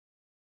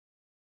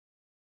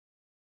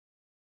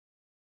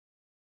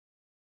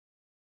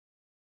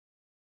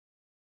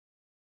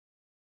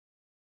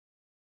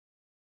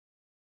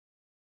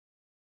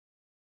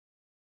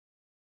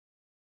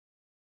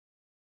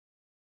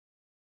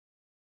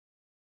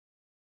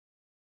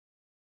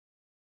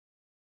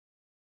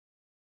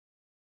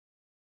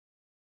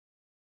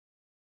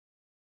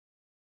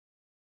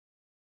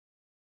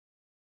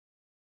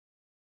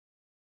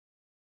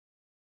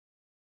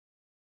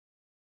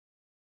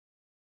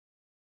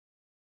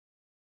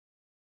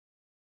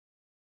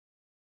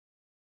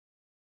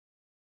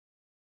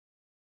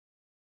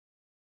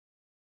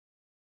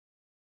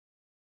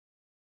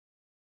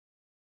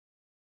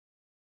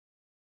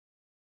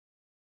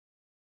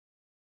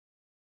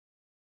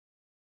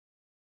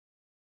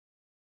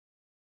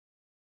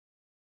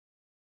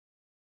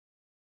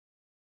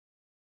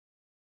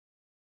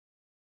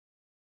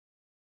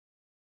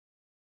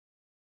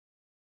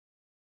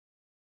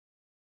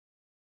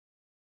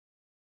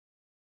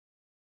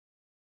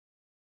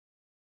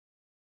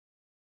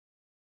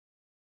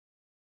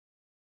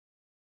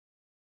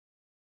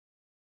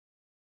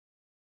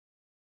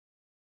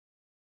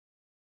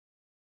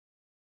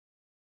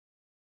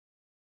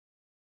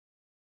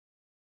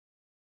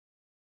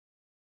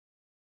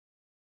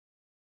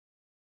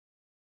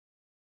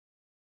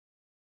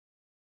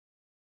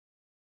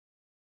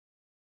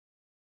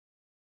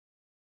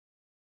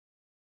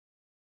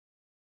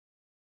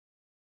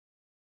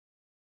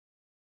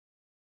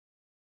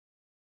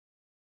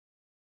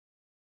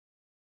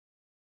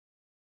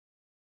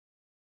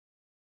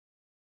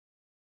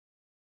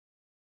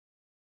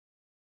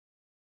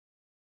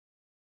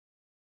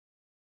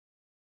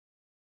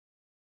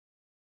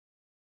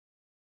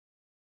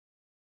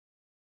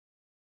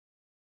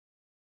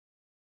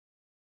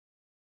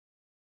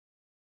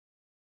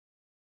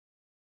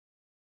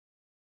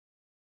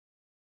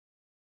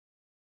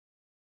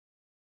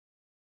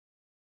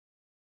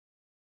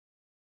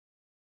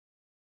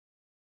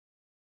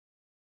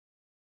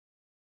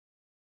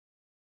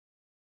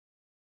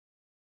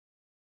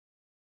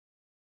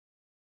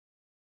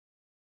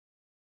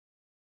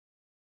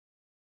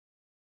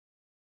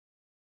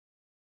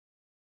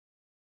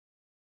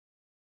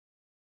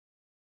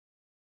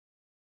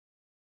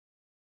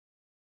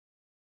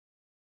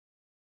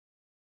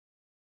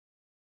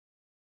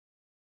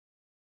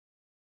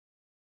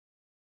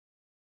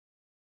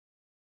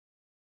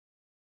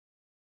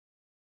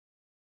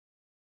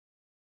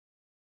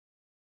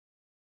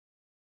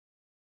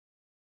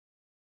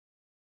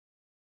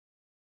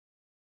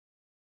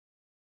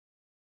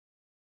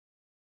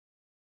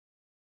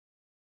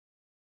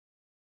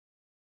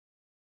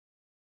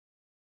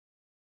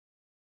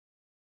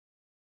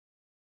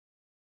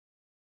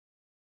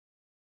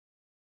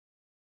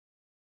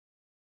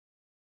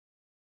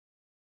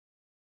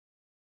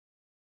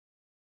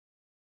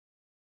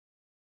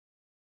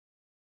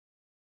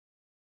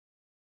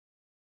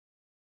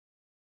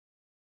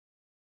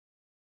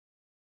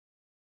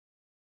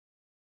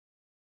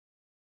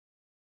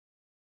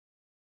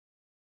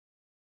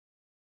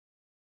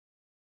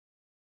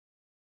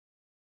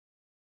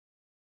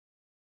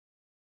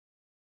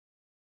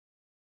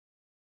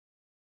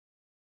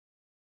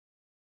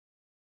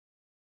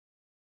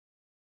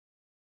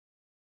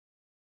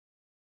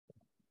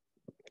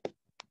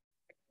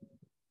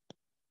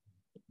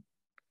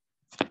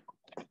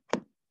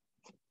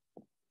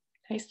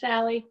Hi,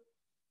 Sally.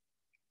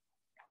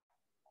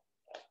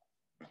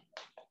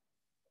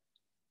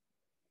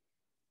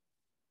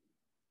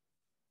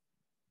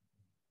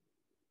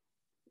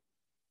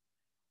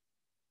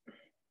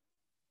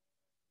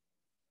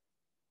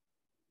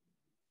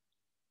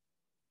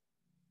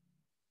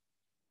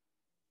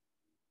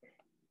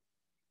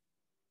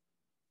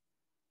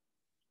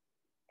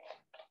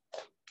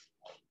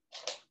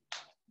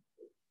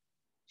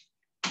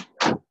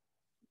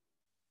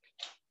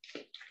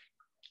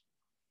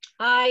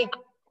 Hi.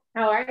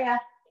 How are ya?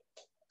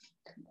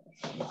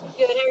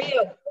 Good, how are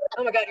you?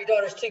 Oh my God, your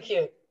daughter's too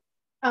cute.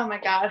 Oh my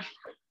God.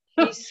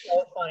 She's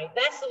so funny.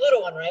 That's the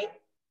little one, right?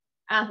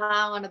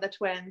 One of the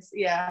twins.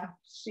 Yeah,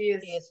 she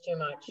is too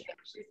much.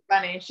 She's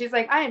funny. She's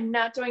like, I am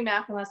not doing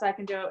math unless I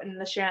can do it in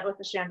the with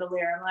the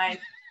chandelier. I'm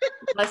like,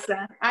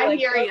 listen, I like,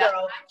 hear you.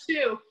 Girl. I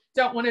too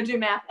don't want to do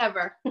math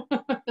ever.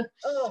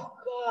 Oh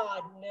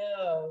God,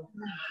 no.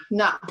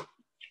 No.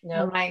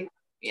 No.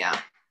 Yeah.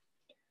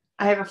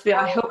 I have a feel.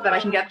 I hope that I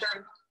can get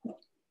through.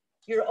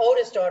 Your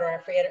oldest daughter, I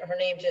forget it, her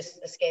name just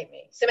escaped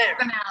me. Samara.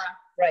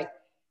 Right.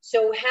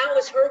 So how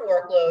is her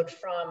workload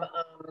from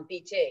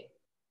BT?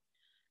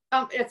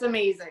 It's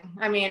amazing.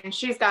 I mean,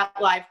 she's got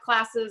live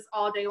classes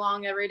all day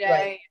long, every day.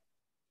 Right.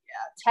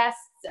 Yeah,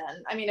 tests,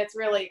 and I mean, it's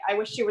really. I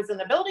wish she was in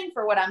the building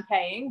for what I'm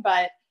paying,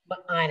 but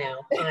I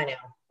know. But I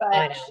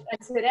know.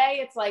 Today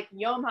it's like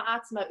Yom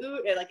HaAtzmaut,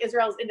 like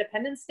Israel's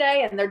Independence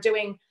Day, and they're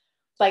doing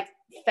like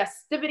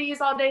festivities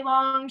all day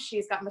long.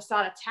 She's got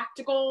Masada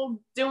Tactical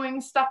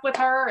doing stuff with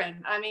her,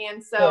 and I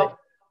mean, so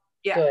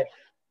good. Yeah. Good.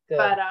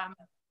 But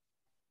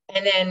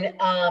and then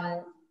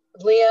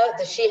Leah,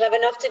 does she have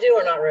enough to do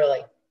or not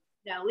really?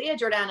 No, Leah,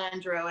 Jordana,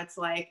 and Drew, it's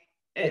like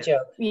a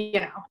joke.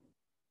 You know.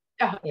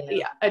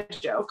 Yeah, a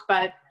joke.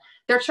 But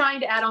they're trying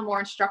to add on more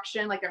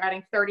instruction, like they're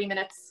adding 30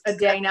 minutes a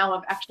day now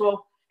of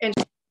actual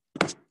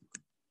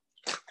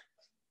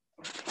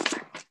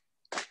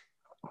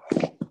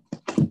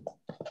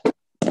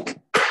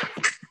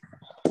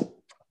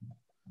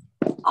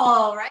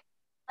All right.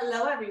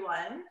 Hello,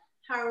 everyone.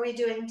 How are we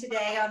doing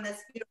today on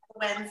this beautiful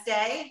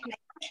Wednesday?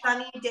 Nice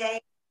sunny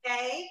day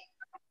today.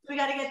 We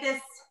got to get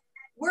this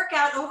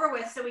workout over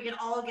with so we can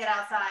all get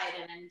outside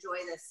and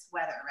enjoy this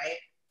weather, right?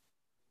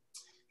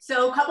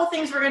 So a couple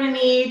things we're going to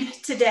need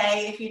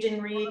today, if you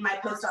didn't read my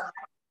post on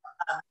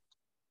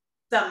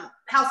some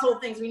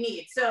household things we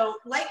need. So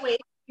lightweights,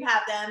 you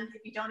have them.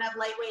 If you don't have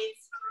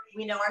lightweights,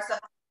 we know our stuff.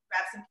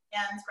 Grab some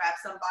cans, grab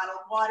some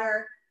bottled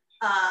water.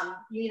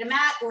 You need a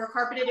mat or a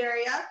carpeted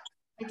area.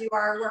 We do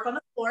our work on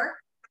the floor.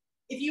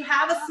 If you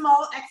have a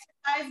small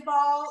exercise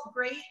ball,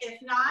 great.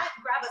 If not,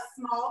 grab a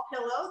small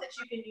pillow that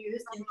you can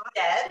use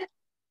instead.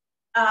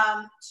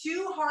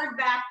 2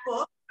 hardback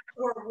books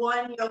or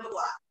 1 yoga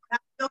block. If you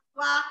have a yoga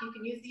block, you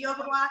can use the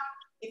yoga block.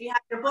 If you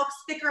have your books,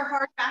 thicker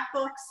hardback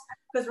books,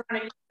 because we're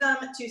going to use them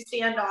to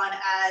stand on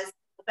as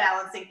a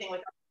balancing thing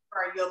with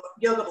our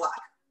yoga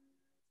block.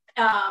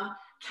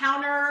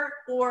 Counter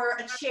or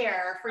a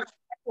chair for your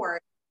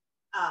support.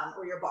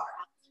 Or your bar.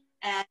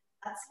 And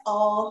that's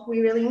all we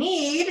really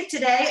need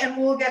today, and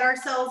we'll get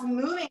ourselves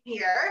moving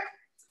here.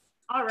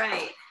 All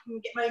right, let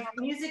me get my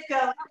music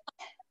going.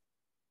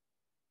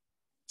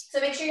 So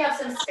make sure you have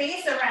some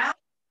space around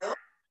you.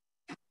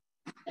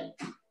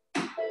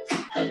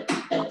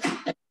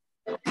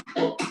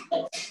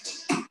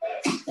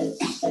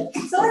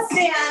 So let's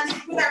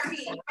stand with our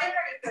feet right under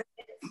our hips.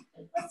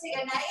 Let's take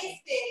a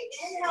nice big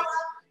inhale up.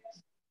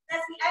 As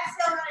we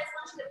exhale, I just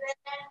want you to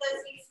bend those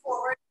knees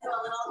forward to a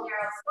little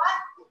narrow squat,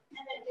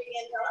 and then big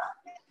inhale up.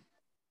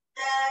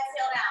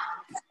 Exhale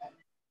down.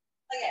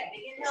 Again,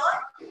 big inhale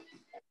up.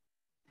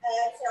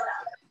 Exhale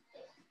down.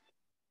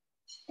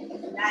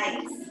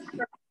 Nice.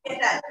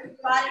 Get that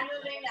body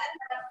moving, that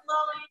kind of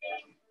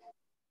flowing.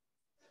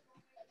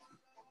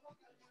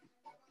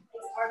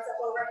 Those arms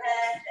up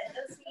overhead, bend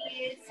those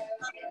knees.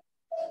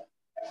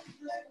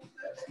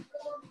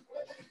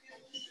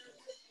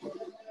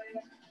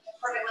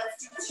 Perfect. Let's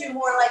do 2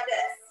 more like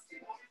this.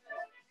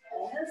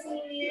 Bend those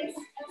knees.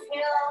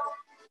 Exhale.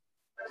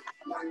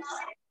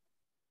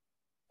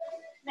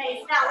 Nice.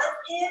 Now let's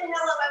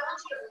inhale up. I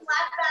want you to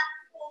flat back,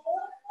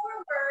 fold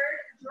forward,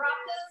 drop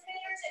those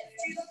fingertips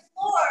to the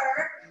floor,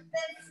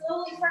 then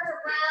slowly start to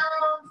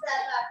round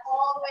that back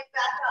all the way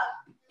back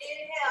up.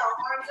 Inhale,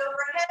 arms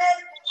overhead,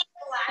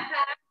 flat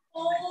back,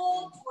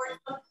 fold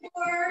towards the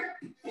floor,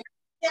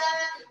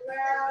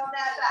 round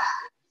that back.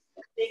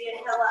 Big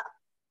inhale up.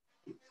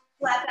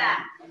 Flat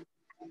back.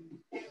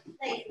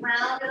 Nice.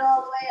 Round it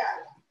all the way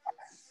up.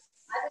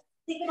 I've been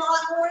sleeping a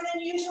lot more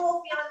than usual,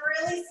 feeling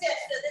really stiff,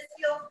 so this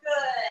feels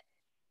good.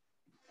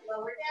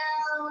 Lower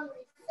down,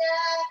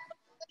 reset.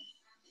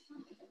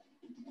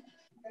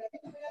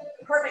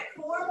 Perfect.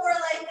 4 more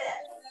like this.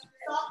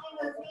 Softening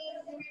those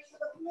knees as you reach to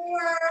the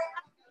floor.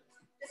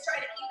 Just try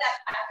to keep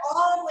that back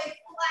all the way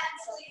flat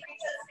until you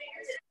reach those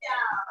fingertips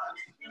down.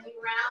 And we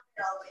round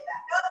it all the way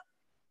back up.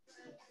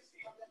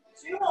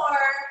 2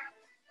 more.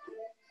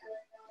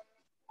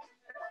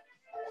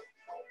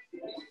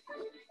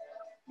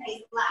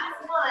 Nice.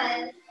 Last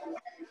one.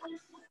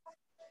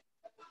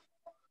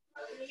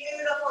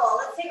 Beautiful.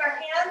 Let's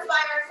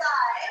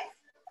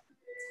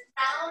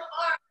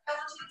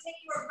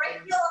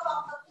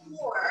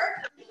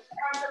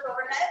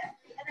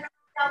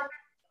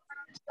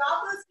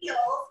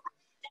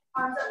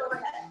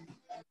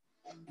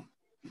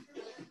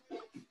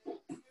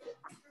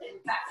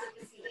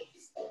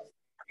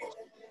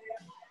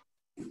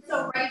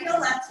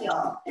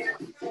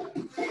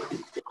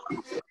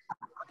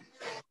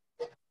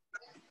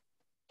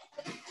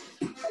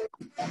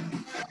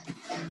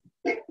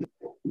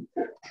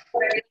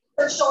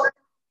shoulders,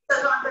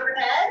 those arms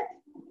overhead.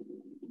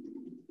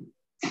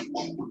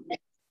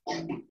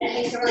 And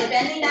make sure we're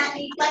bending that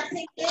knee,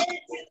 flexing into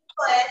the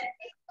foot.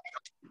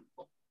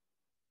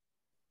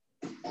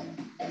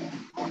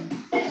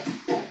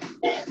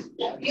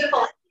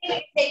 Beautiful.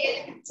 Take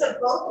it to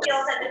both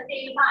heels at the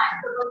same time.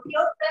 So both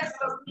heels bent,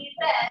 both knees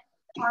bent.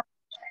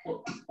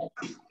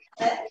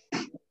 Lift,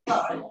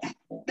 lower,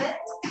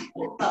 lift,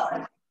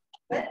 lower,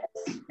 lift,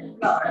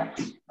 lower.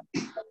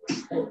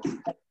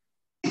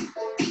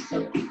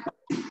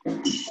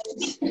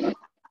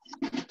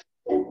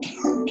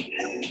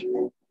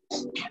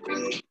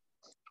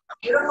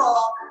 Beautiful.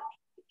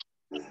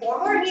 4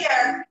 more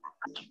here.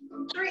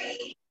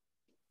 3,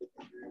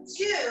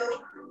 2,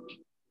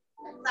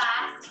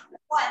 last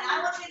 1. Now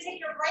I want you to take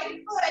your right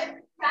foot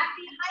back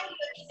behind you,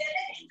 extend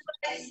it into a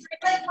nice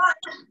straight leg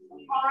lunge.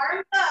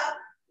 Arms up,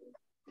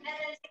 and then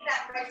take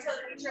that right toe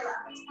to reach your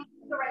left.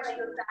 The right leg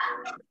goes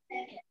back,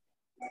 and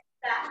in,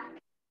 back,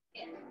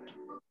 in.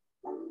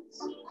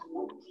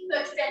 So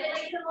extend it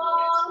nice and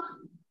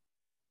long.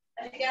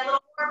 As you get a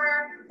little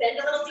warmer, bend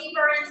a little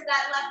deeper into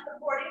that left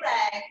supporting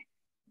leg.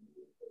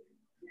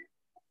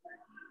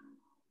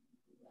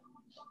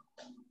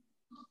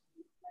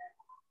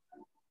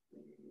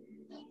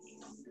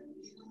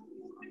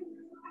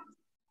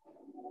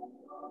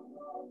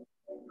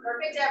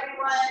 Perfect,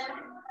 everyone.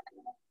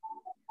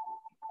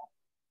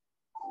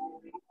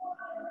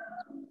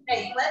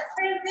 Okay, let's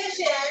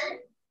transition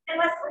and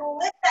let's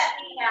lift that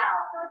knee now.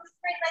 So it's a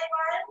straight leg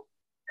lunge.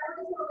 Now we're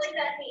just going to lift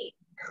that knee.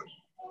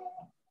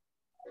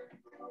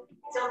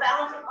 So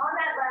balancing on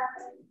that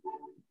left.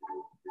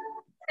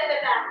 Step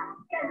it back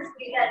and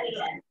squeeze that knee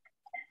in.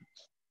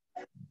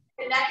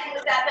 Connecting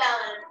with that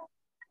balance.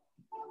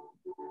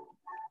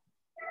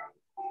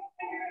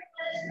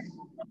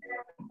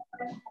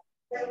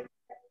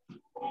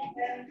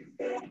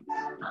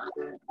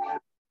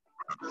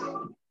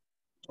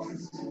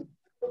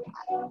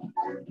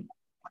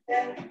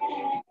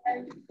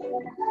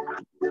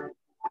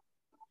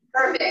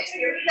 Perfect.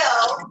 Here we go.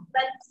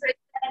 Let's straight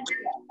leg lift.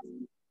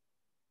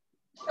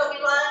 So we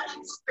lunge,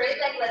 straight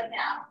leg lift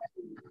now.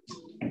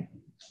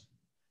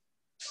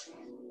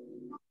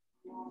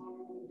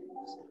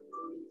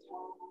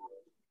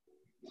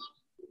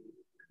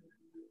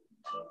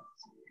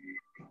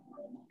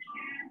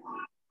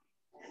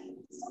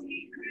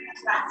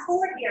 Last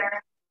 4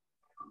 here.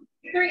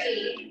 3,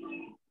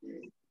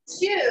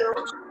 2,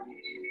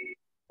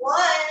 1.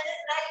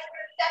 Now you're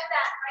going to step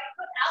that right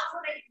foot out for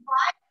maybe 5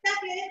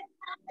 seconds.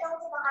 Don't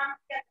the arms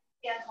together,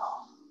 stand tall.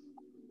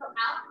 So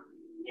out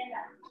and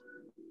back.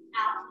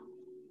 Out,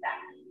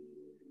 back.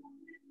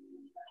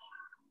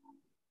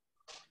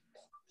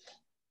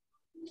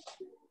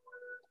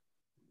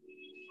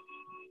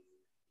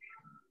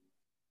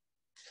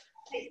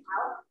 Face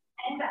out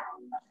and back.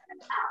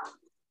 Out,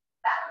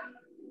 back.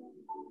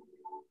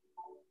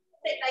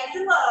 Sit nice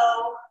and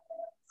low.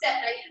 Step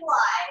nice and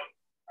wide.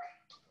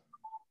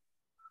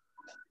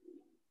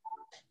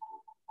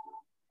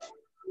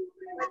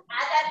 Let's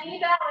add that knee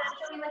balance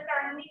so we lift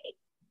our knee.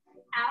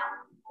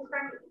 Out, lift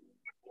our knee.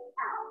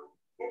 Out,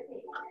 lift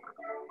knee.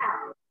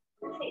 Out,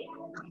 lift knee.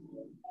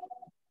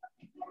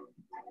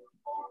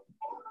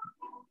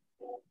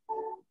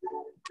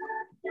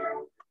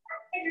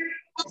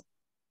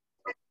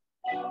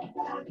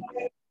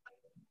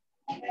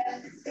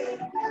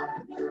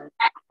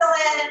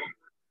 Excellent.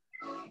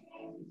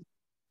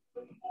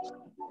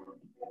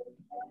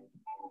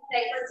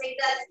 Okay, let's take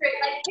that straight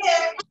leg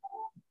kick.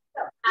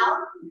 So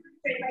out,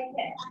 straight leg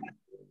kick.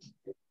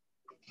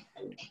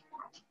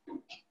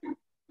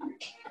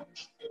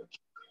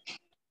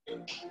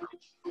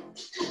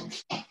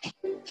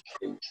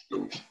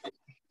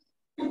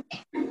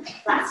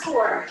 Last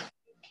 4,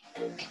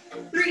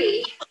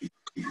 3,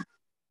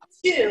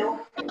 2,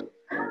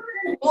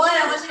 1.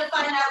 I want you to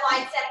find that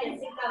wide second.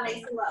 Sink down nice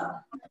and low.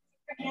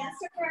 Your hands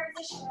to prayer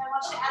position. I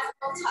want you to add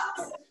little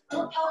tucks.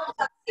 Little pelvic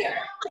tucks here.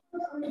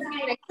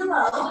 Sink nice and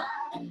low.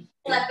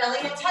 Let belly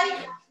get tight.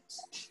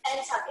 And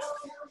tuck it.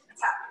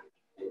 Tuck.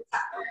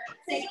 Tuck.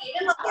 Sink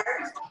even lower.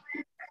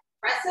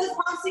 Press those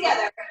palms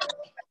together.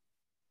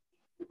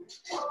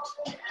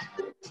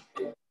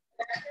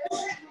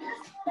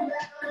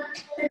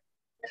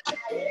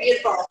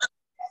 Beautiful.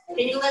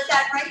 Can you lift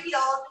that right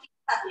heel?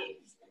 Tucking.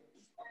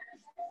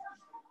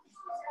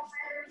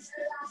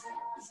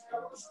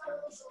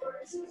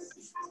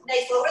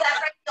 Nice. Lower that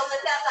right heel.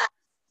 Lift that left.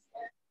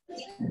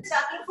 Keep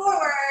tucking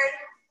forward.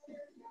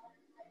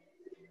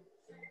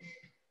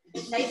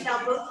 Nice. Now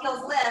both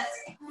heels lift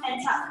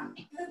and tuck.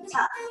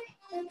 Tuck.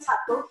 Tuck.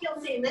 Both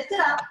heels stay lifted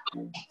up.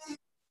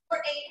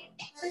 4,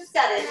 8,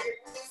 7,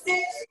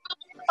 6,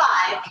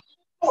 5,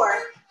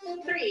 4,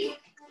 3,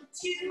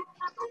 2,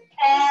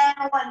 and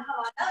 1. Come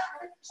on up.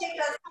 Shake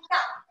those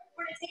out.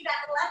 We're going to take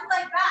that left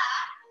leg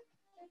back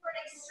for a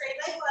nice straight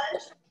leg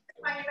lunge.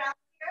 Find your balance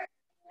here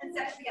and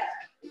step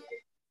together.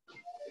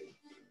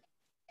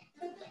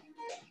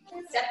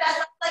 Step that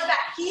left leg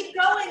back. Keep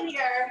going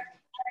here.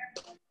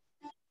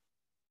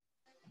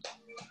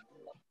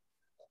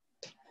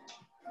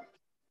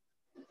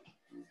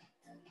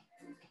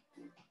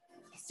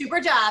 Super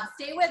job.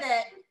 Stay with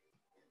it.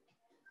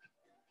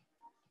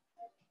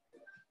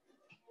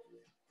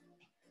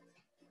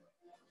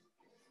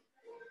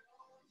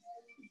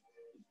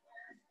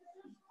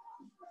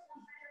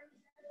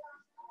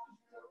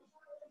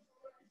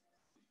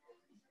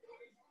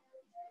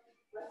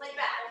 Left leg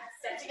back.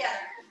 Step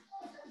together.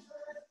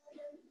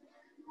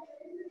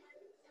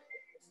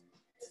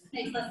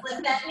 Next, let's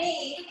lift that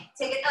knee.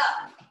 Take it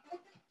up.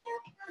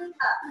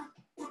 Up.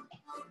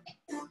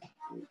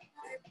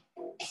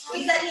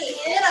 Squeeze that knee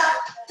in and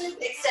up.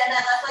 Extend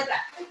that left leg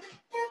back.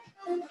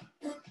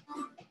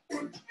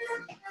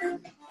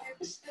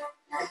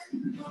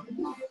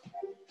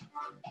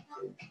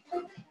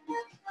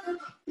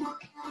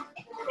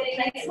 Getting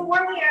nice and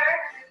warm here.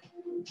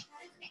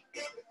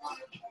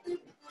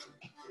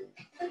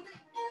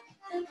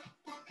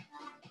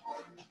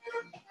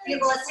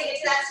 Beautiful. Let's take it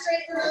to that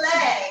straight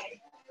leg.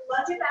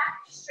 Lunge it back,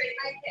 straight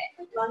leg kick.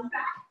 Lunge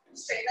back,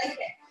 straight leg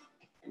kick.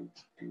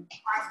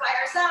 Arms by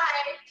our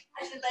side.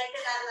 I should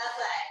lengthen that left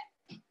leg.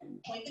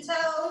 Point the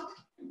toe.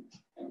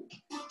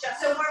 Just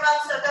to warm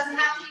up so it doesn't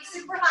have to be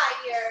super high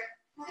here.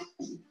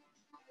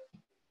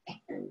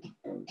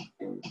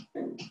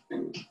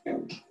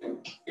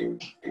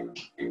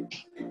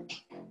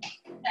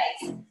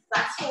 Nice.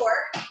 Last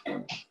 4,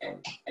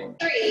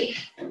 3,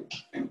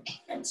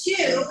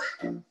 2,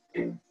 and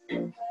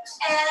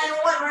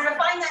 1. We're going to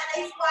find that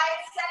nice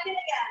wide second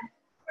again.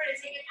 We're going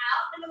to take it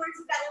out, and then we're going to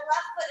take that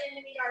left foot in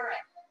to meet our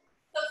right.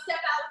 So step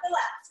out with the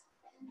left.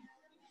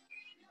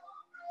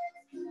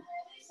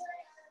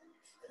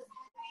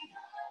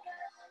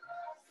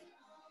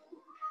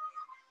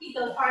 Keep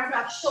those arms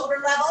back shoulder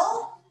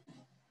level.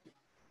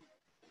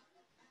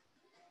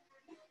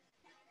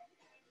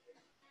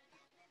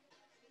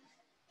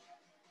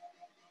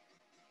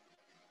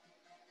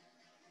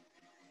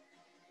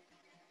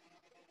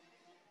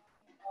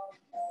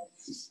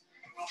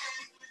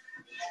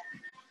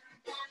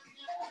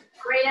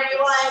 Great,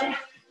 everyone.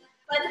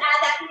 Let's add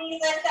that knee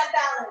lift, that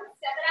balance.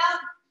 Step it out,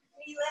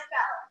 knee lift,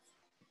 balance.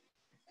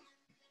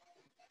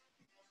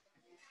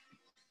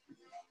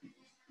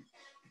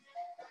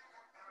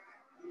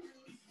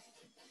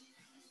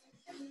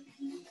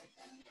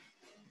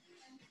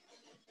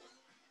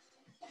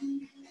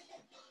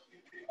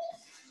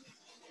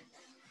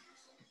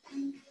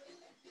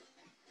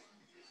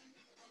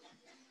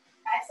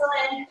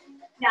 Excellent.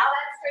 Now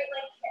that straight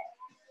leg kick.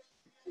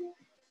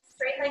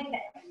 Straight leg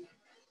kick.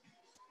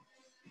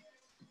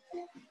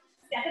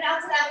 Step it out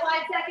to that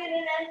wide second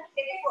and then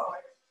kick it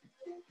forward.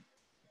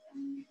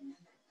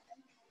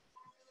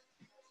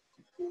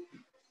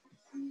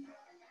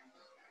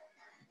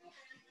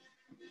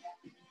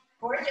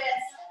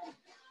 Gorgeous.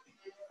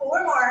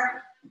 4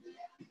 more.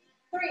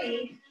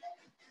 3,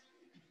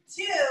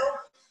 2.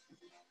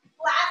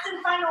 Last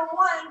and final 1. Come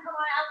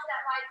on out to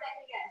that wide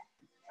second again.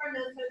 Turn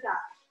those toes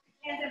up.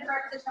 Hands in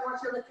prayer position. I want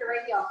you to lift your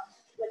right heel.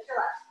 Lift your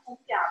left.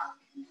 Down.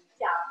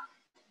 Down.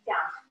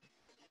 Down.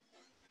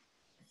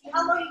 See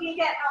how low you can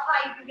get, how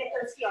high you can get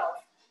those heels.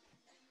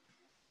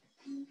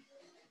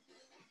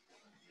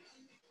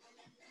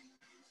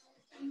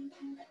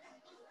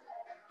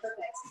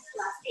 Perfect.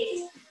 Last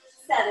 8,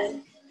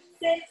 7,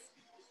 6,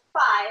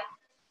 5,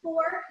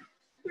 4,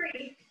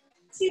 3,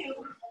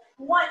 2,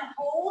 1.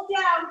 Hold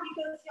down. Keep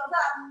those heels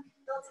up.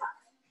 Little tuck.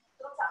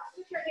 Little tuck.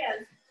 Put your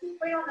hands.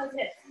 Bring on those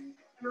hips. And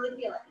really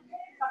feel it.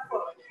 Tuck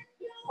forward.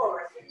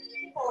 Forward.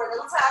 Forward.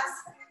 Little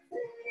tucks.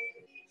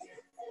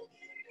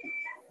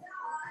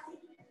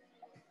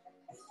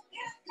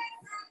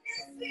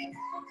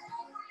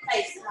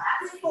 Nice.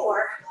 Last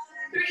 4,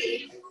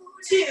 3, 2,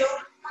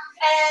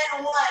 and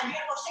 1.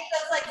 Beautiful. Shake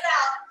those legs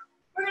out.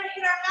 We're going to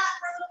hit our mat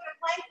for a little bit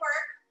of plank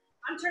work.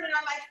 I'm turning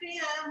on my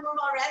fan. I'm warm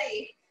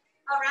already.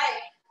 All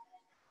right.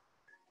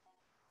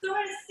 So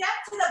we're going to step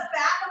to the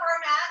back of our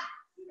mat,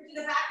 or to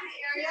the back of the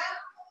area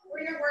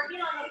where you're working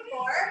on the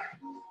floor.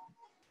 We'll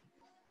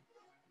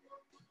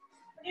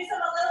do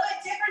something a little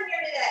bit different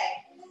here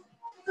today.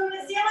 So we're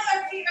going to stand with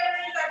our feet right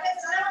underneath our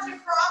hips, and I want you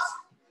to cross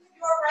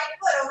your right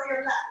foot over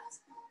your left.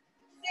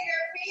 So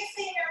you're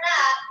facing your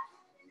mat,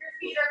 your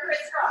feet are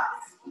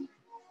crisscross.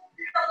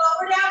 You're going to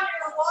lower down, you're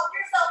going to walk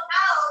yourself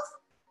out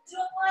to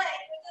a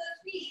plank with those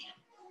feet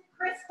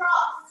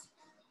crisscrossed.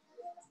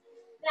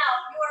 Now,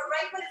 your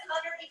right foot is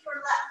underneath your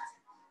left.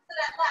 So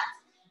that left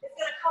is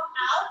going to come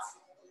out,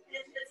 and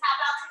it's going to tap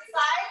out to the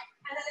side,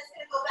 and then it's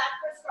going to go back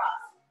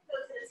crisscross. So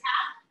it's going to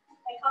tap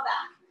and come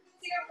back.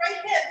 So your right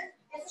hip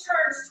is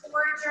turned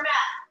towards your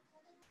mat.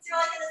 So you're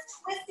like in this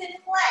twisted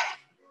plank.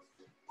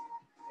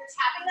 You're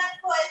tapping that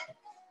foot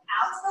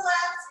out to the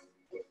left,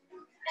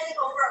 and then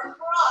over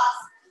across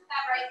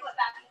that right foot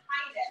back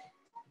behind it.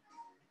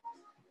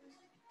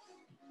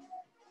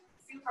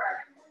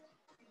 Super.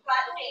 You've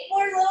got 8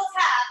 more little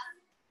taps.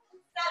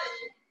 7,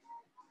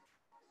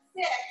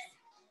 6,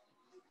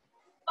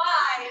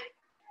 5,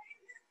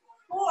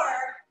 4,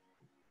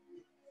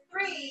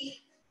 3,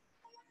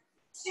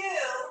 2, 1.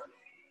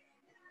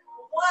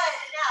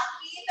 Now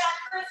keep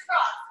that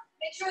crisscross.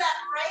 Make sure that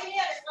right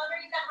hand is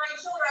underneath that right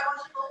shoulder. I want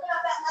you to open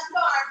up that left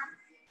arm.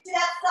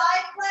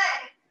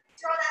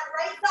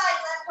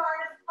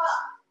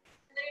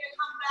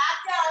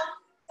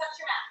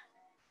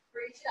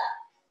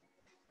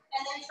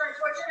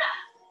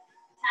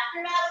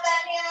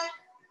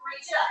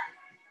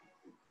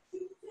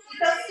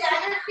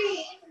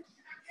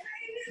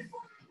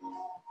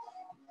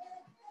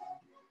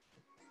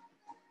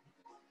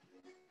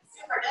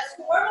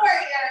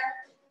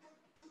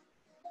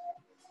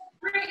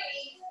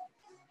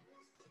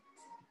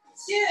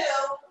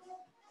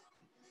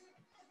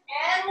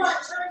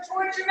 turn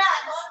towards your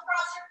mat, go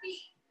across your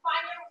feet.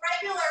 Find your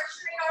regular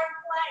straight arm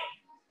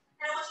plank.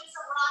 And I want you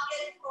to rock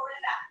it forward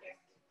and back here.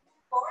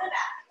 Forward and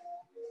back.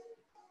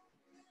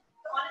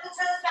 So onto the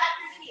toes, back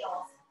through the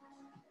heels.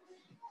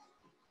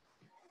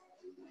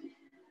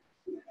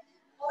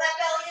 Pull that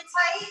belly in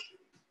tight.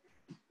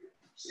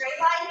 Straight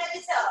line head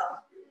to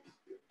toe.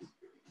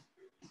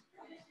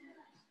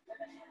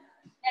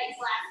 Nice,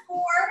 last 4,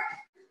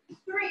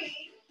 3,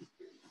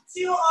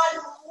 2 on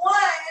 1.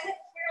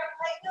 You're gonna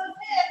plank those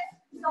hips,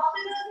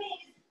 soften those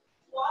knees,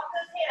 walk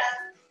those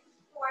hands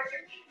towards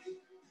your feet.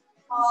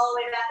 All the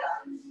way back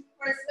up.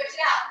 We're gonna switch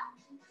it out.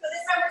 So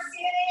this time we're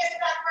standing at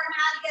the back of our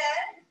mat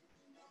again.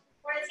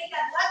 We're gonna take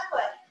that left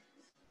foot,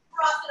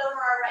 cross it over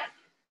our right.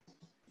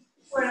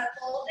 We're gonna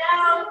pull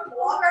down,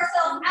 walk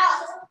ourselves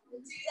out to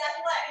that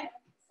leg.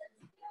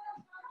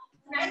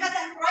 Now you got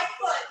that right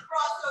foot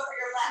crossed over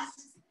your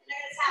left. You're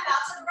going to tap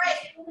out to the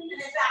right and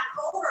then back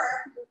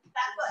over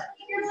that foot.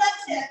 Keep your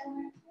left hip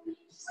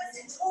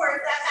twisted towards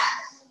that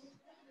mat.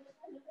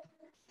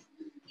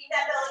 Keep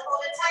that belly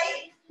folded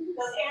tight.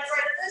 Those hands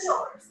right at the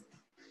shoulders.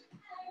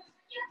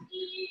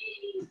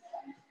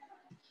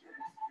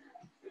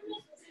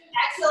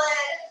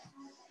 Excellent.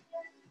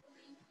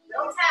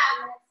 No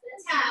tap,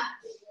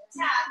 tap,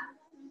 tap,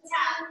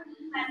 tap.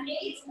 At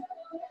 8,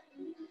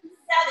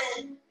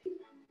 7,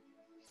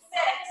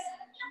 6,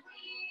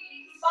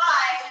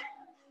 5,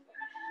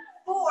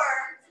 4,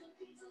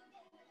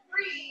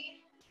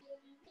 3,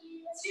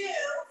 2,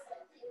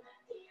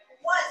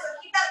 1. So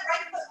keep that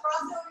right foot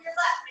crossed over your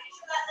left. Make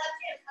sure that left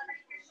hand is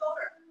underneath your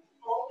shoulder.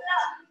 Open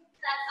up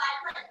to that side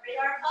plank. Right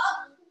arm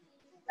up,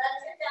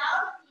 left hip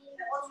down, and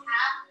we'll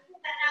tap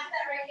and half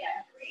that right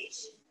hand.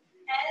 Reach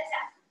and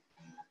tap.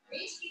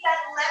 Reach, keep that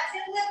left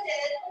hip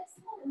lifted.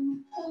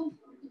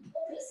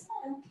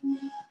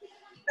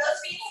 Keep those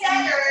feet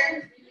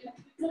staggered.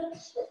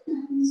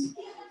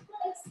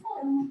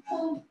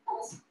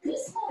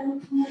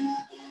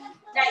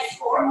 Nice,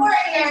 4 more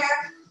here.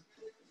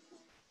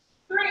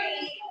 3,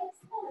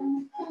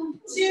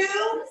 2,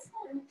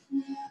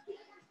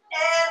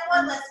 and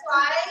 1. Let's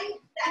find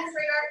that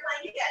straight arm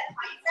plank again.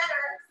 Find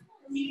center.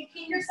 So you can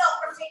keep yourself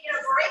from taking a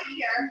break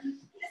here.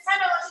 This time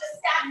I want you to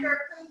stack your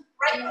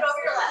right foot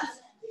over your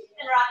left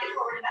and rock it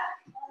forward and back.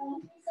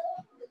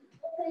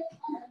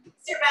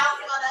 So you're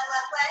bouncing on that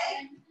left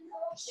leg,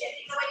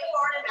 shifting the weight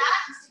forward and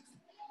back.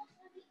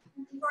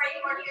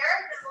 3 more here,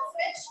 then we'll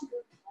switch.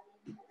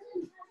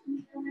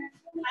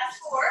 That's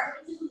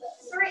 4,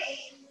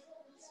 3,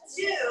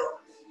 2,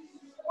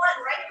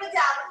 1. Right foot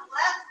down,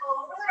 left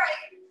over the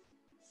right.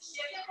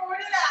 Shift it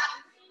forward and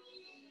back.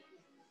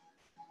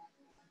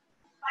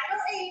 Final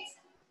 8,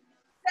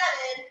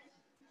 7,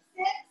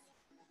 6,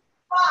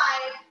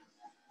 5,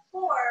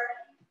 4,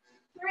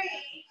 3,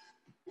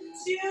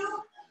 2,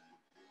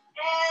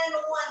 and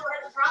 1. Go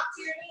ahead and drop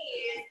to your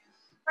knees.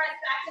 Press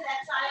back to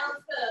that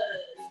child's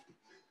pose.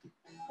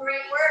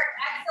 Great work,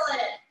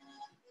 excellent.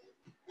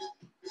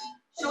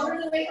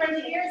 Shoulders away from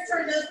the ears,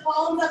 turn those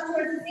palms up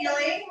towards the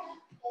ceiling.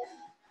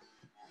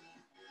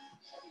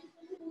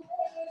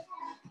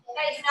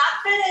 Guys, not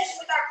finished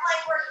with our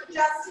plank work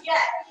just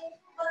yet.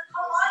 Let's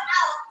come on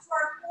out to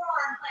our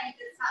forearm plank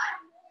this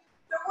time.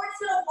 So we're just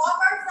going to walk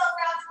ourselves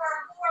out to our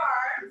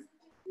forearms.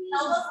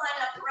 Elbows line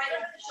up right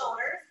over the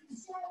shoulders.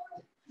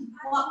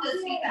 Walk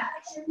those feet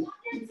back.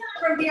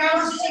 From here, I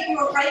want you to take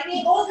your right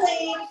knee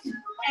only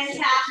and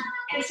tap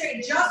and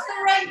straighten just the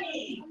right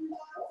knee.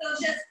 So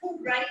just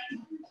right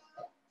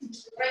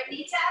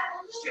knee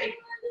tap, straight.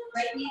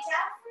 Right knee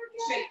tap,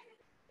 straight.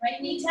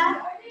 Right knee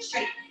tap,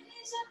 straight.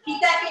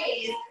 Keep that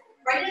gaze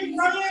right in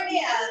front of your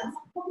hands.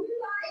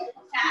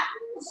 Tap,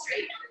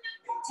 straight.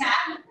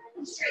 Tap,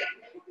 straight.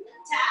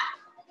 Tap,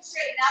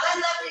 straight. Now that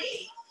left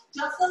knee,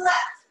 just the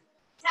left.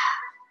 Tap,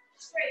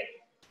 straight.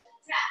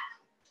 Tap,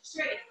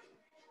 straight.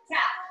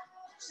 Tap,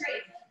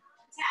 straight.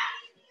 Tap,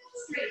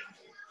 straight.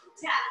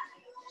 Tap,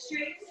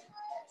 straight.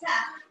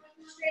 Tap,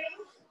 straight.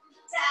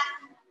 Tap,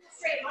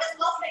 straight. Let's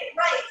alternate.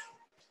 Right,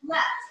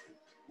 left,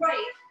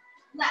 right,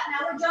 left. Now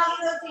we're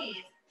jogging those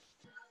knees.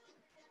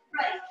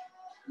 Right,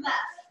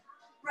 left,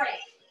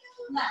 right,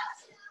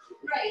 left,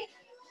 right,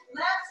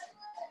 left,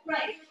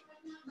 right,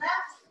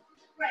 left,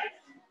 right,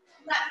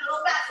 left. A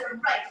little faster.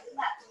 Right,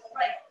 left,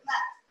 right,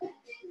 left.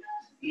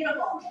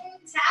 Beautiful.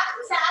 Tap,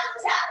 tap,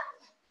 tap.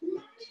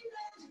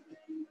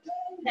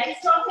 Nice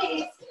strong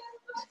pace.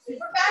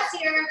 Super fast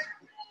here.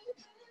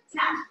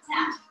 Tap,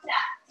 tap,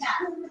 tap, tap.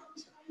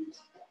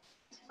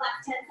 Last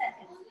 10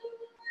 seconds.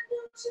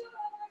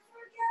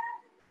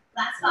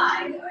 Last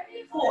 5,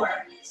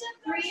 4,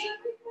 3,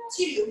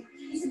 2,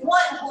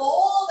 1.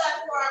 Hold that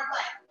forearm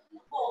plank.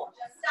 Hold.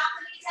 Just stop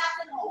the knee tap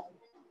and hold.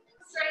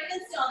 Strength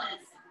and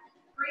stillness.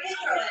 Breathe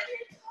through it.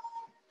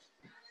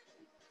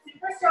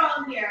 Super strong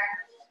here.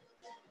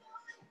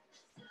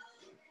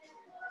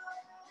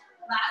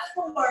 Last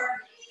 4,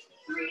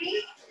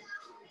 3,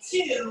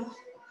 2,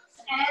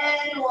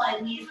 and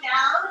 1. Knees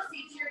down,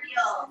 feet to your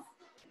heels.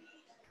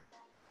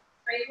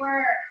 Great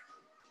work.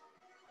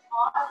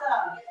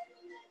 Awesome.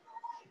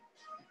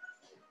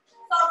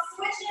 So I'm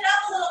switching it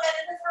up a little bit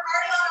because we're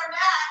already on our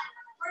mat.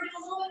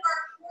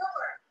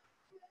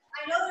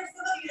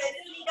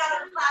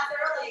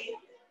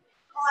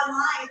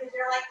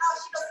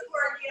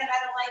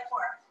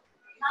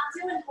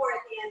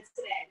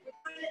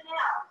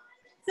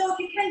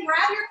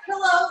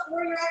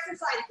 your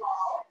exercise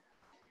ball,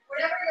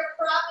 whatever your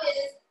prop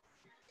is,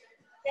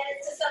 then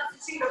it's to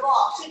substitute a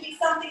ball. Should be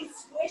something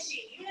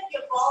squishy. Even if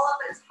you ball up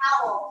a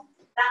towel,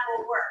 that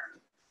will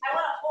work. I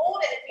want to hold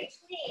it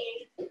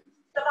between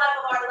the bottom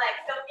of our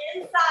legs. So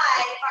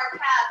inside our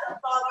calves,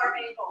 above our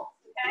ankles,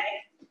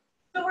 okay?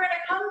 So we're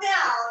gonna come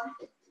down,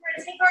 we're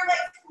gonna take our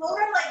legs, float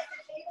our legs to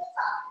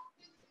tabletop.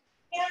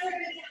 Hands are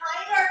gonna be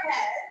behind our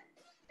head,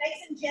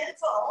 nice and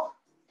gentle.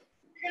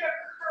 You're gonna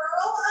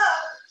curl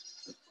up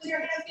with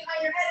your hands behind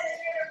your head, and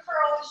then you're gonna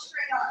curl with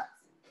straight arms.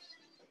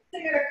 So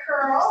you're gonna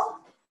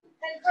curl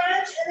and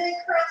crunch, and then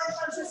curl and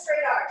crunch with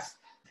straight arms.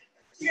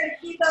 So you're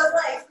gonna keep those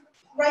legs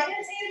right in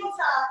the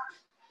tabletop,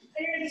 and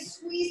you're gonna be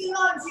squeezing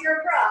onto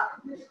your prop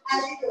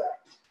as you do it.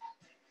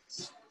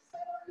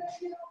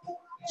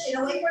 Chin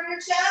away from your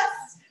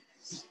chest.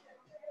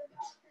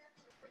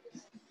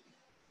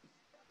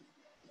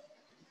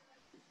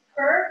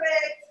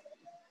 Perfect.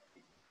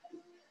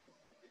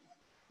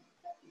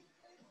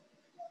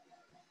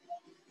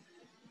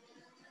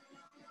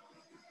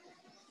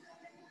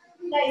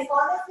 Nice.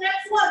 On this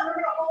next one, we're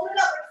going to hold it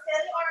up,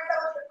 extend the arms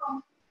out with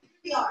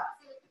the arms.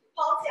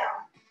 Palm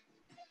down.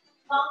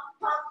 Pump,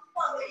 pump,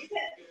 pump. You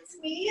can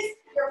squeeze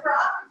your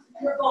prop,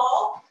 your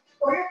ball,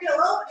 or your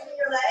pillow between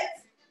your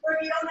legs, or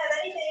if you don't have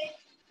anything,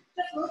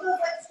 just move those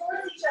legs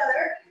towards each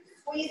other.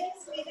 Squeezing,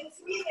 squeezing,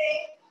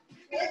 squeezing.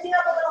 Lifting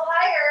up a little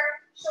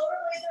higher. Shoulder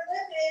blades are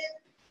lifted.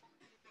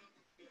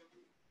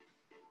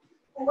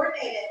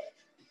 Coordinated.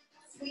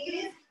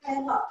 Squeeze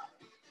and pump.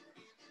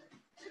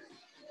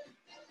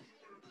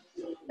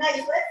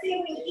 Nice. Let's see if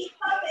we can keep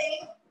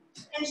pumping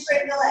and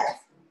straighten the legs.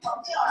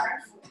 Pump the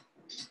arms.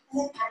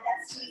 And then add that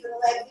squeeze of the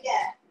legs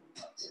again.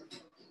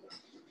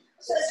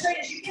 So as straight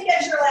as you can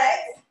get your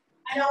legs.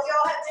 I know we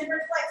all have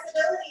different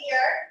flexibility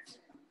here.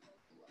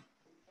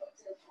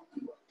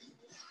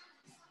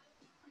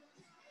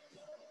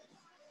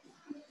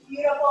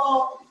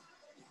 Beautiful.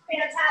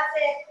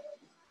 Fantastic.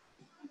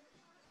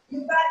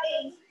 You've got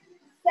 8,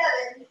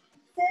 7, 6,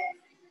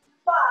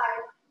 5,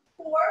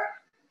 4,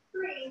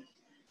 3,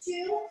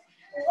 2, 1.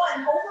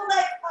 Hold the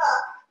legs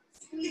up.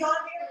 Squeeze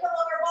onto your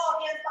pillow or ball,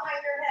 hands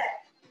behind your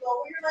head.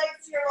 Lower your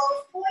legs to your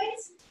lowest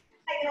point.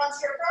 Hang it onto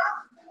your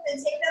prop. Then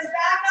take them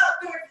back up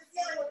towards the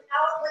ceiling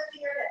without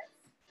lifting your hips.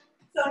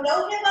 So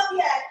no hip up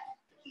yet.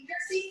 Keep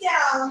your seat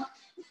down.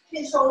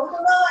 Control the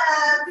low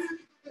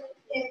abs.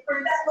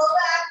 Bring that low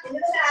back into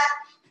the mat.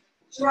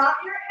 Drop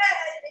your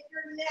head if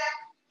your neck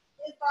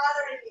is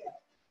bothering you.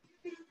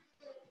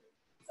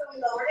 So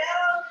we lower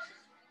down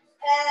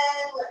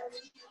and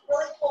lift.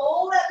 Really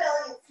hold that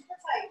belly in super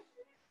tight.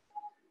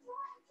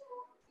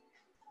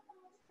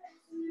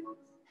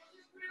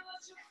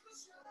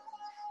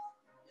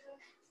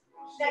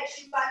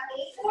 Next, you've got 8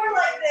 more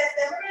like this.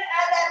 Then we're going to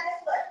add that hip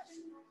lift.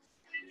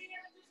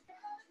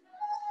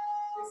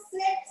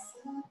 6,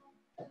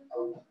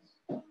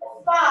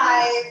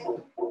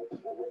 5,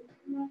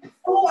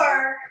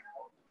 4,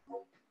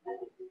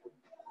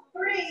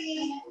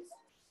 3,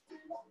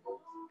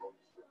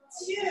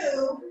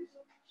 2,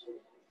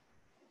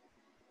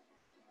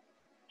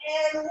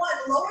 and 1.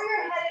 Lower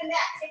your head and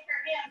neck. Take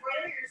your hands right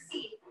over your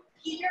seat.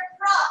 Keep your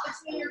prop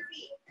between your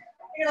feet.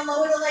 You're going to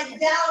lower the legs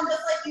down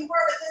just like you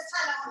were, but this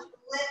time I want you to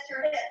lift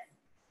your hips.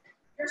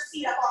 Your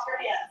seat up off your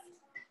hands.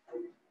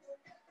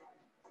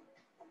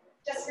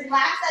 Just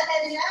relax that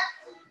head and neck.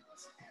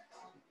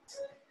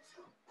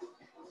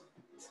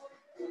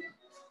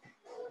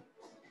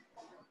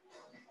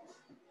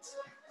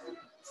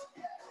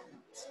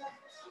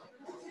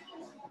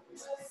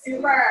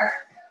 Super.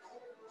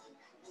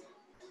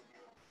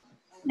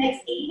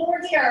 Next 8 more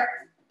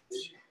here.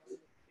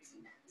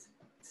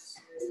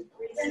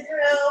 Breathe in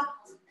through.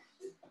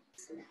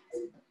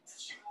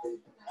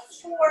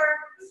 4,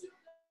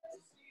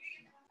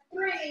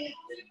 3,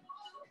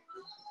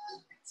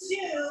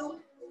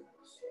 2,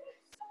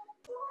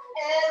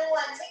 and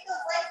 1. Take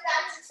those legs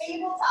back to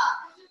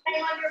tabletop. Hang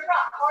on your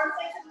prop. Arms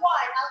nice and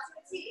wide, out to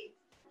the T.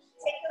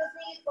 Take those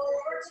knees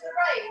over to the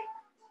right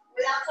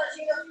without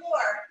touching the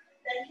floor.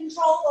 Then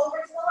control over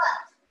to the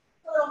left.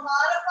 A little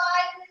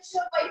modified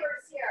windshield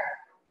wipers here.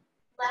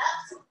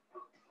 Left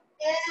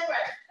and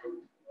right.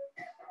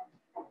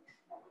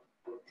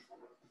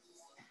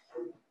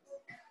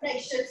 Make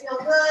sure it feels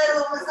good. A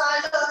little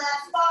massage on that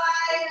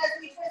spine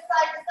as we twist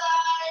side to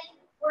side.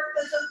 Work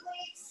those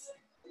obliques.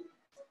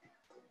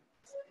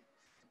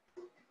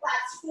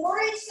 That's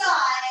 4 each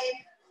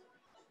side.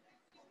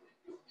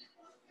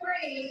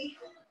 3,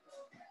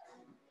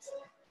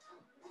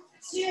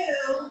 2,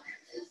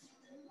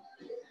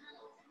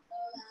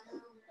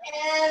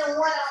 and 1. I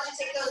want you to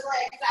take those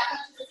legs back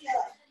up to the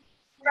ceiling.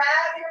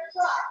 Grab your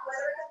prop,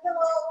 whether it's a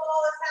pillow,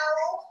 ball, or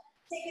towel.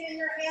 Take it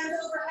in your hands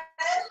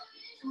overhead.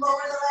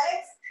 Lower the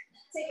legs.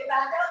 Take it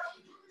back up.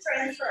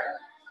 Transfer.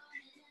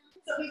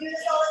 So we do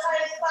this all the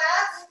time in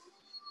class.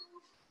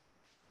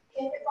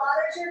 If it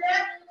bothers your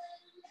neck,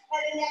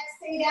 head and neck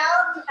stay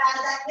down. You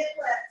add that hip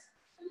lift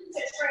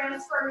to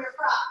transfer your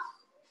prop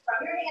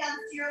from your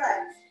hands to your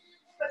legs.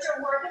 But you're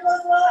working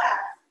those low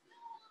abs.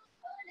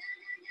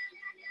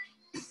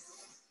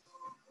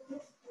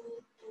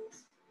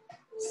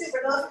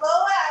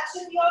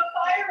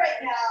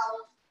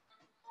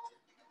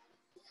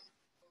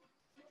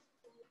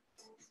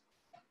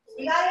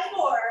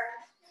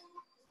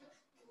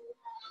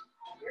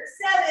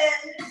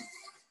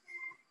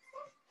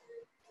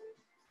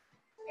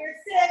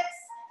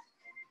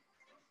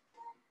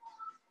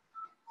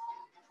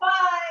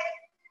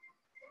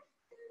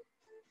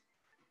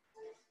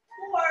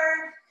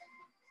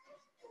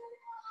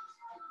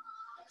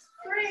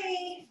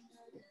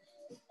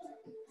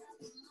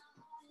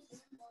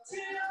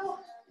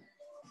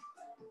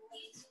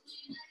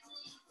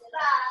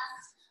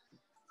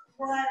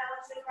 One, I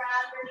want you to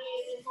grab your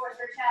knees in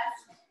towards your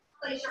chest.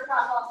 Place your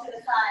prop off to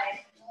the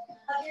side.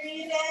 Hug your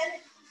knees in.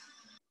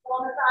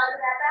 Pull the side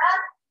of that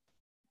back.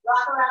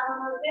 Rock around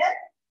a little bit.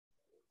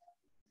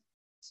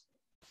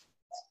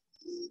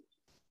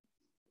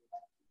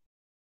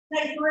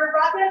 Next, we're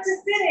rocking up to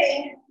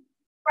sitting.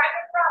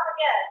 Bracket prop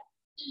again.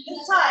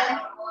 This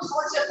time, I want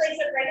you to place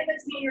it right in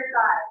between your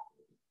thighs.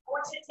 I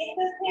want you to take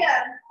this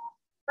hand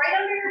right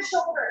under your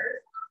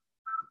shoulders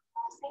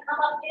and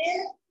come up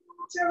in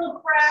to a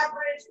little crab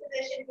bridge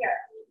position here.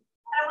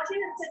 And I want you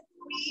to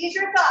squeeze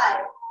your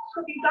thighs. So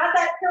if you've got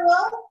that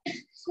pillow,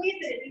 squeeze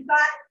it. If you've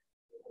got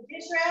a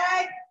dish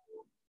rag,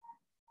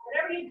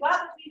 whatever you've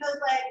got between those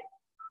legs,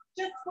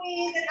 just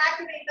squeeze and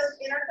activate those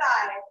inner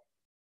thighs.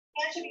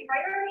 Hands should be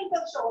right underneath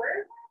those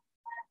shoulders.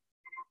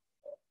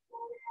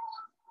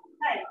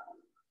 Nice.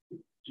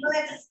 We're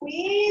going to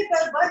squeeze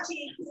those butt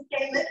cheeks to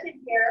stay lifted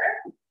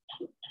here.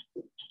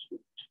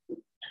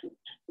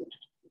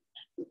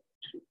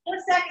 4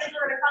 seconds,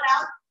 we're going to come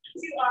out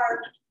to our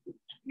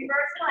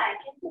reverse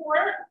plank. In 4,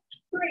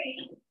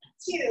 3,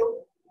 2,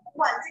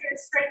 1. So you're going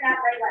to straighten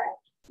that right leg.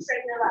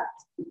 Straighten your left.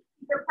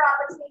 Keep your prop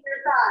between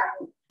your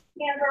thighs.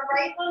 Hands are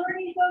right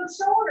underneath those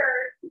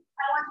shoulders.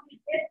 I want you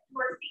to dip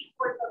your feet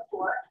towards the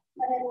floor.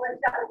 And then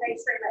lift up a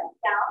nice straight leg.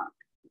 Down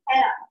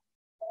and up.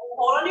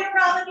 Hold on to your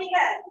prop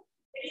again.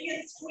 If you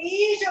can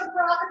squeeze your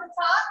prop at the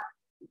top,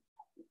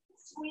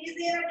 squeeze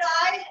the inner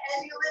thigh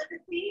as you lift the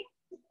feet.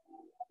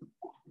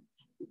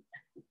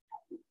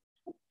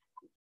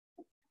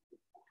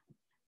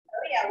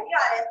 Oh yeah, we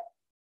got it.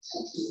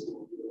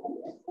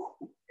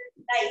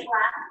 Nice.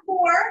 Last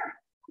 4,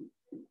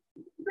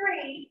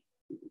 3,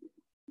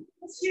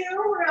 2.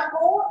 We're gonna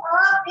hold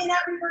up in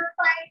that reverse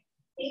plank.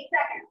 8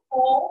 seconds.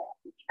 Hold.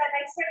 Keep that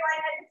nice straight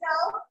line head to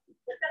toe.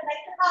 Lift up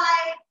nice and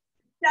high.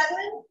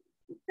 7,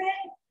 6,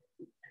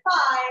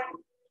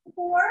 5,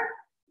 4,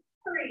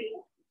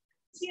 3,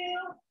 2,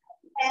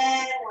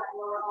 and 1.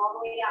 Lower all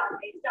the way down.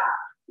 Nice job.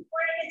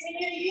 We're going to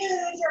continue to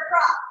use your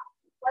prop,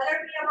 whether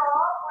it be a ball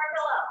or a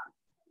pillow.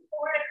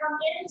 We're going to come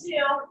into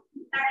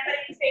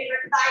everybody's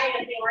favorite thigh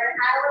dancing. We're going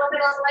to add a little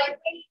bit of light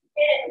weight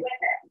in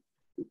with it.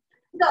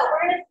 So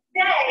we're going to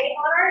stay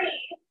on our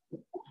knees,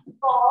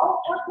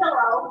 ball or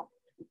pillow.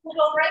 We'll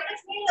go right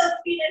between those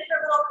feet into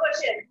a little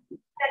cushion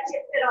that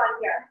you sit on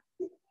here.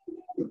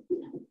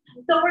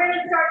 So we're going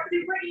to start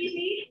super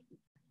easy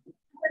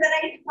with a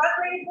nice front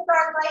raise with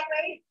our light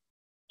weight,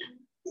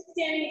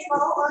 standing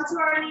tall onto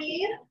our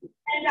knees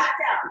and back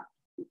down.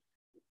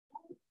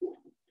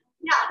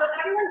 Now, so if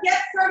everyone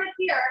gets started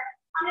here,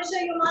 I'm going to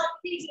show you a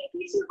modification. In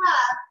case you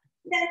have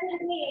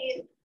sensitive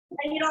knees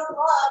and you don't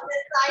love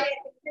this side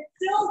dancing, you can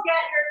still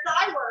get your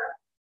thigh work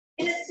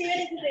in a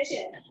standing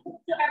position.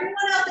 So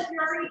everyone else, if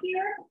you're already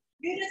here,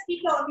 you just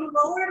keep going. You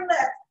lower and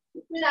lift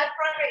through that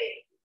front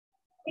raise.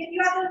 If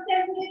you have those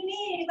sensitive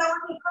knees, I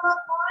want you to come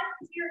up on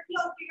to your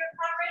heels, do your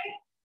front raise,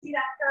 do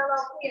that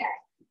parallel plie.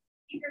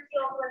 Keep your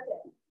heels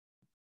lifted.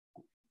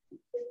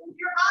 This is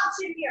your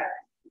option here.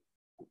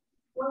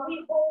 When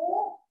we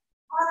hold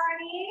on our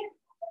knees,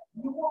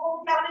 you will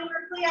hold down in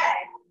your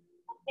plie,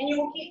 and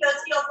you will keep those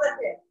heels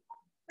lifted.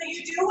 So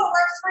you do what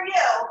works for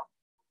you.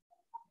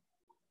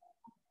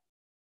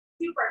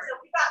 Super. So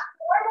we've got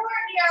 4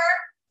 more here.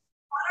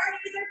 On our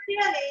knees are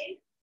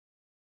standing.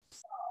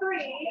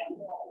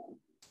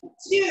 3,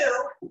 2,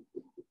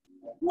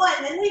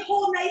 1. Then we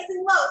hold nice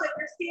and low. So if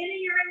you're standing,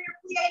 you're in your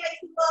plie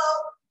nice and low.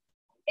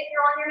 If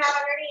you're on your mat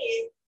on your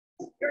knees,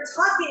 you're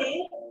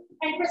tucking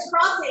and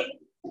crisscrossing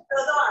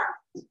those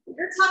arms.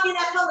 You're tucking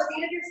that pelvis.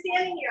 Even if you're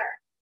standing here,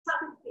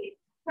 tuck and squeeze,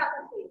 tuck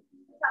and squeeze,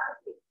 tuck and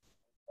squeeze.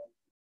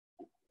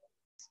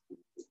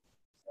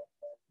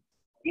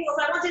 People,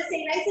 so I want you to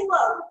stay nice and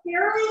low.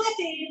 Barely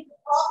lifting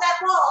off that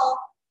ball.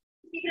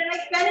 Keeping a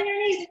nice bend in your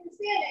knees if you're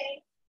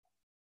standing.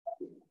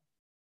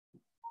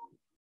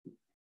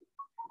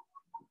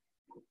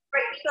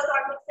 Great, keep those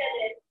arms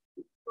extended.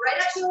 Right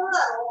up to the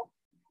level.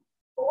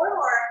 4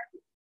 more.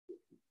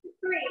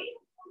 3,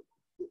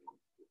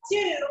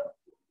 2,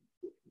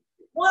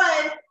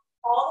 1.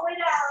 All the way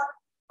down,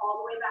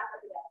 all the way back up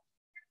again.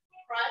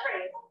 Front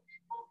raise.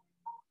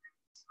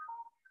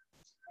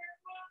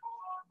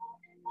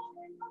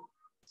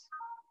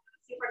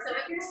 Super. So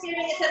if you're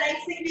standing, it's a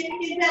nice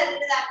significant bend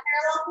into that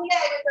parallel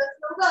plie with those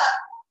heels up.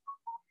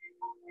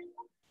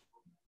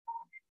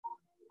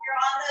 You're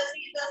on those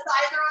knees, those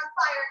thighs are on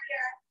fire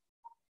here.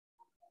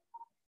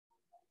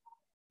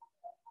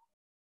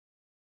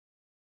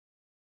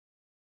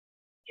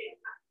 Okay,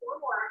 4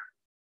 more.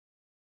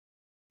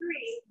 3,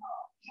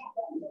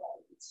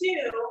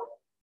 2,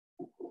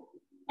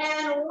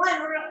 and 1.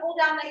 We're going to pull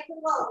down nice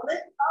and low.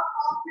 Lift up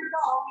off your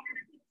ball.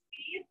 You're going to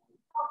keep squeeze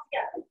all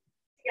together.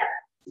 Together.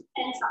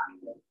 And tuck.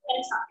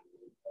 And tuck.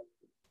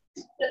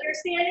 So if you're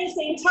standing,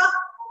 same tuck,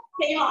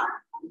 same arm.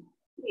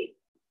 Squeeze.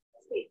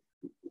 Squeeze.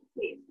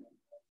 Squeeze.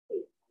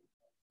 Squeeze.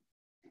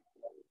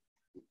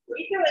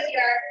 Breathe through it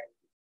here.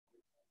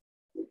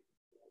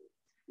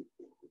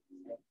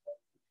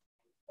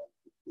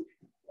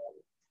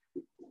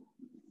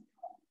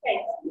 Okay,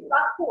 we've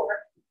got 4,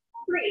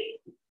 3,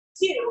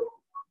 2,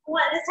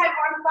 1. This time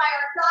arms by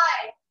our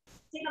side.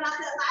 Take them out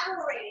to the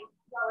lateral rating.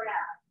 Lower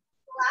down.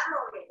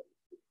 Lateral rating.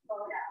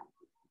 Lower down.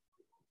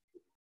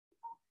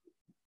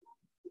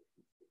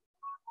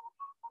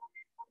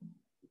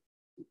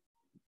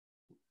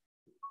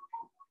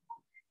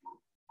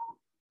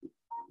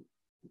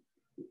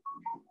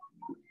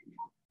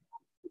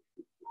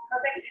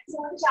 Perfect.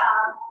 Excellent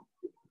job.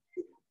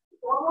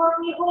 One more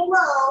knee hold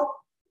low.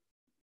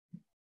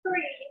 3,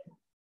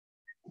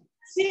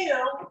 2,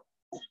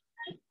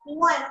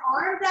 1.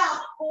 Arms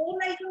out. Hold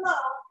nice and low.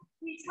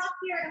 We tuck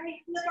here and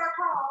we flip our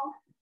palms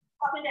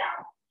up and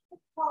down.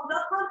 Palms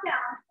up, palms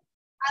down.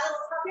 A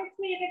little tuck and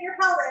squeeze of your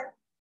pelvis.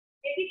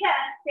 If you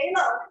can, stay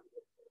low.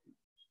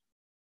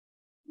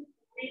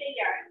 Breathing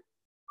here.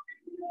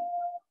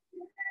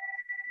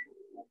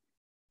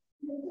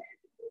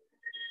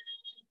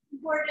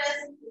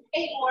 Gorgeous.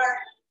 8 more.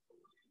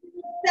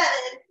 7,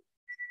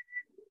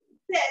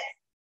 6,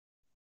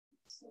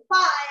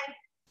 5,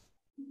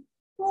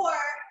 4,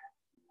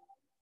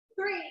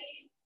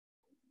 3,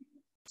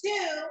 2,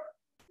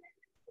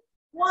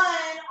 1.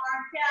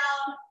 Arms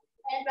down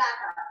and back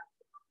up.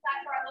 Back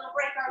for our little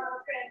break, our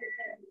little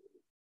transition.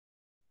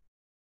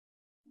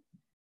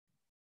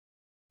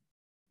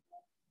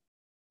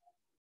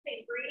 Okay,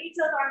 breathe.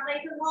 Those arms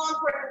nice and long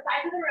towards the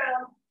side of the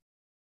room.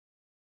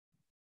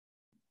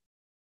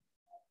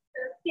 So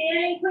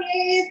standing,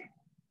 please,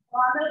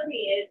 on those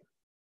knees.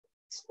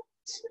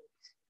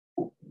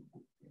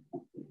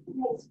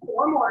 Next,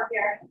 4 more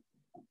here.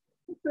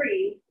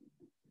 3,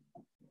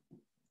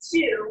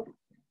 2,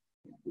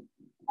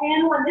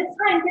 and 1. This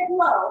time, get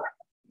low.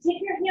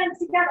 Take your hands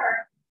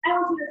together. I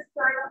want you to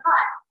stir the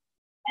butt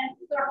and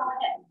circle the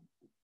hips.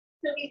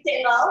 So we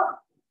stay low.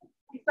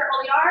 We circle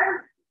the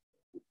arms.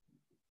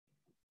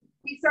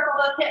 We circle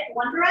those hips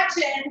one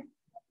direction.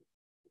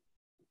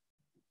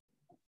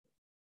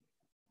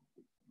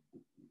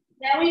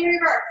 Then we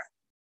reverse.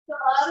 So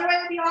other way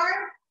with the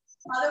arm,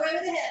 other way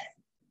with the hips.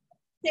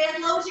 Stay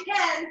as low as you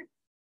can.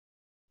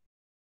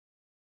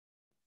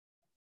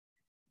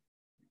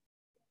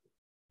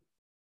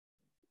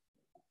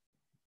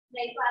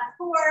 Nice, last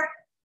 4,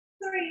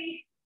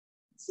 3,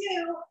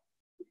 2,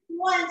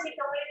 1. Take the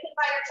weight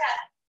by your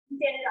chest.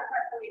 Stand it up,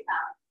 press the weight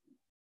out.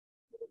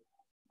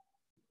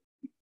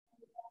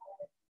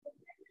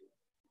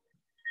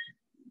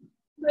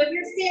 So if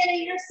you're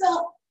standing, you're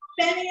still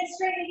bending and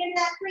straightening in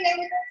that plie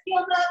with those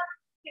heels up.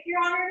 If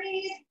you're on your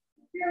knees,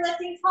 if you're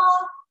lifting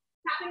tall,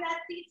 tapping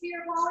that seat to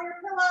your wall or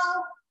your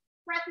pillow,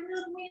 pressing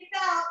those weights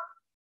out.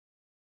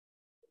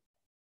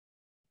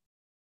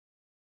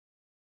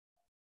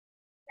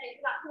 Okay,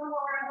 you got 4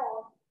 more we're gonna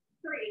hold.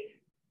 3,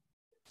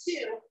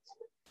 2,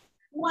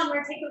 1.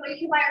 We're gonna take the weight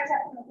by our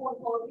chest and hold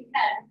as low as we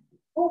can.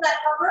 Hold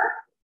that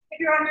upper.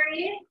 If you're on your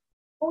knees,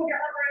 hold your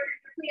upper in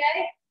your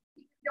plie.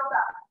 Keep your heels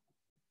up.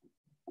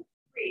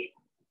 3.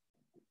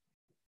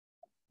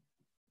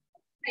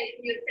 Nice,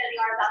 you extend the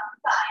arms out to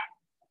the side.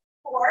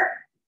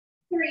 4,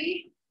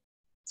 3,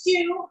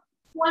 2,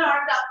 1.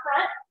 Arms out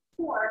front.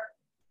 4,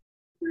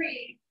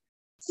 3,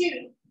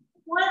 2,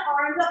 1.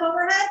 Arms up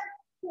overhead.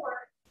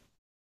 4,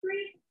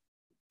 3,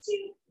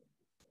 2,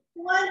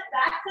 1.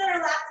 Back center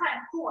last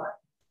time. 4,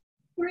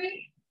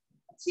 3,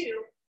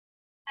 2,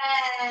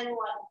 and 1.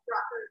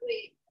 Drop those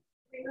weights.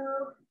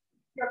 Remove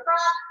your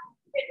prop.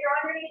 If you're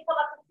on your knees,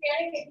 come up to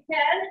standing if you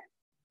can.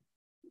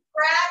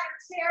 Grab your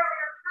chair or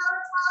your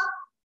countertop.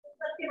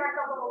 Let's give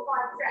ourselves a little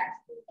quad stretch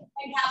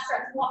and calf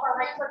stretch. Walk our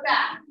right foot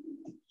back.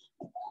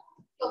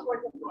 Go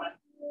towards the floor.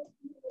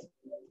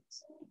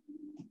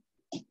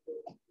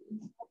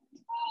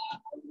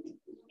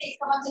 Okay,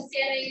 come up to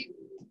standing.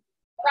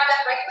 Grab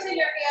that right foot in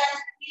your hand.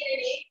 Feet in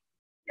knee.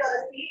 Feel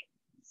the feet.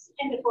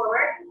 And move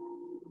forward.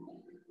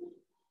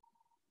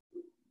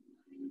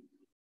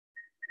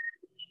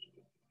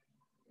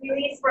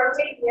 Release,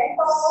 rotate the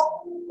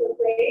ankle. Good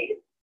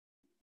blade.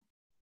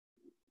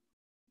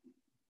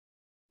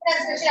 And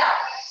switch out.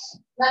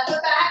 Left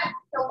foot back,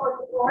 go towards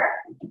the floor.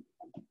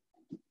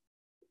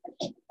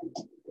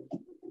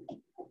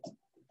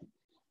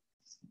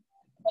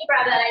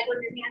 Grab that ankle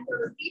with your hands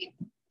over the feet.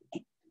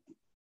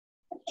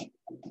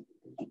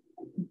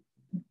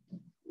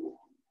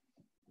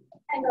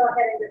 And go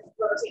ahead and just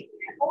rotate the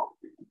ankle.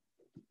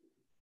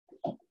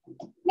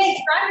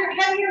 Next, grab your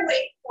heavier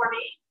weight for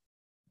me.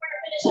 We're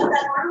going to finish up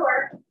that arm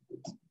work.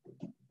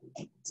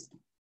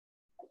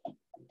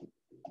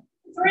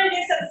 So we're going to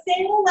do some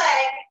single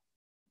leg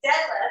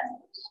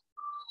deadlift.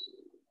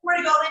 We're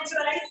going to go into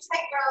a nice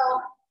tight row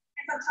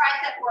and some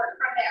tricep work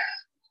from there.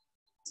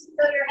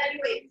 So your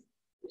heavy weights.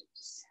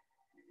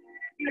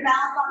 You're going to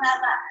balance on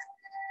that left.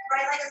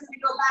 Right leg is going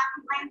to go back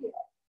behind you.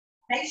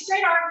 Nice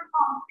straight arms,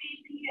 palms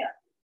facing you.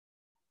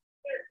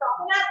 You're going to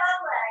soften that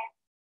left leg.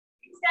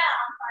 Reach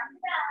down, find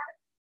your balance.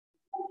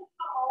 Come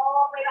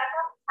all the way back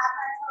up. Tap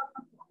that toe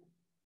from the floor.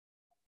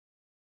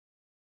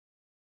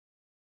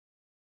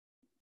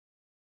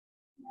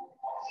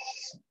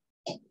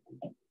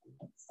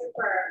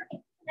 Super.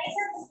 Nice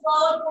and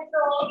slow and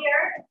control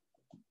here.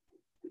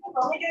 I'm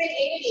only doing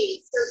 8 of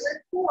these. So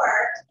here's 4.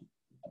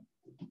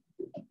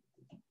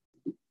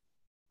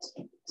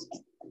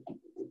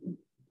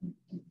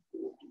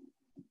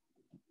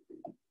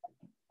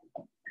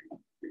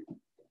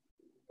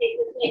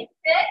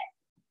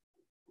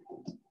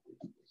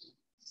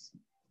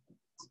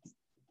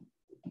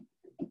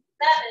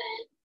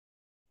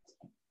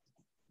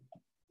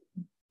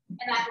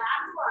 And that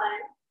last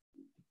one.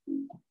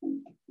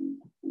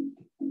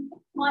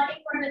 Well, I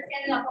think we're going to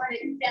stand up. We're going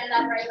to extend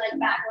that right leg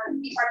back. We're going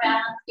to keep our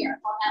balance here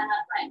on that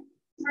left leg.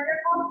 Turn your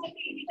palms to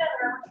face each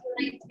other. We're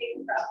going to take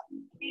a row.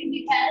 Face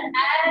your head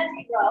as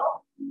you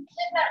row.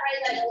 Lift that right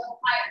leg a little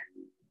higher.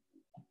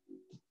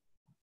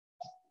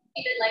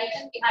 Keep it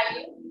lengthened behind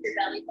you. Keep your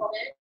belly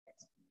folded.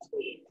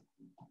 Squeeze.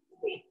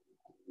 Squeeze.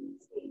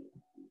 Squeeze.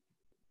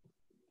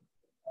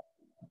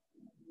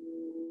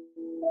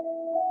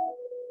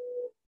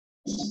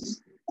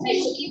 Okay,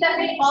 so keep that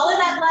weight all in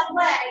that left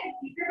leg.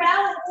 Keep your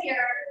balance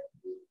here.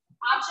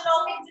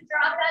 Optional thing to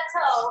drop that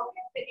toe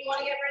if you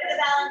want to get rid of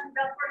the balance and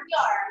go for the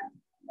arm.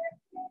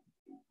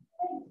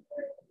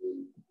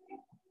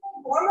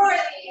 4 more of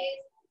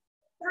these.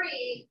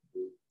 3,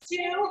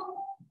 2,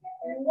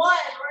 1. We're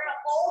going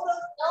to hold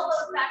those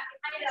elbows back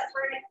behind us.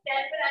 We're going to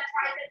extend for that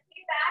tricep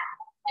kick back.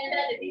 And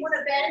then if you want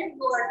to bend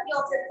your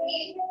heel to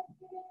feet,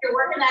 you're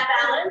working that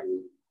balance.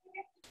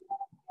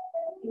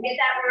 You get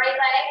that right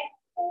leg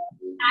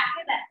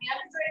active, that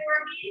hamstring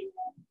working.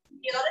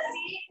 Heel to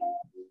seat.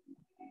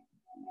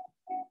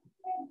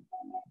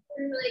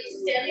 Really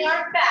extend the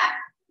arms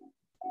back.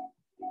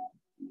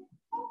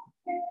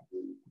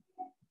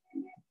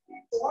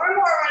 4 more.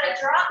 We're going to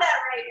drop that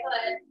right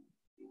foot.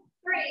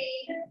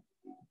 3,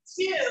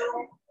 2,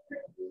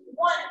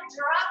 1.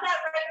 Drop that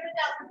right foot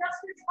down. So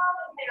just your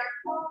palm there.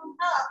 Palm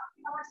up.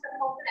 I want you to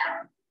hold it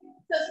out.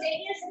 So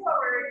stay this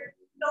forward.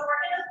 So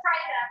work in those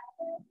triceps.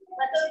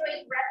 Let those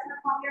weights rest in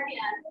the palm of your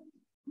hand.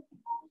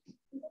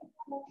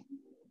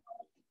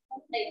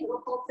 Nice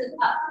little pulses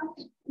up.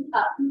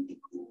 Up.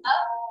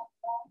 Up.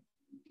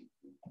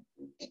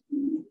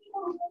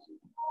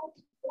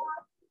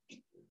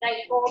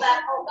 Nice, pull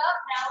that pulse up.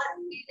 Now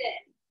let's squeeze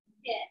in.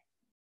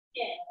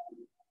 In.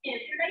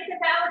 You're going to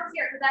get balance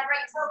here because that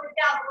right toe is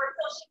down, but we're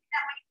still shifting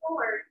that weight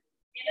forward.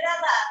 Into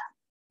that left.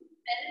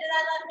 Bend into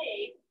that left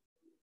knee.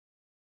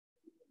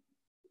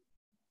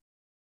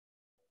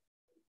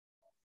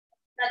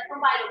 Let's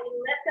combine it.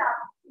 We lift up,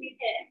 squeeze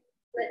in.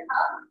 Lift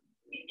up,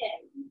 squeeze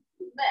in.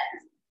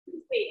 Lift,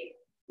 squeeze,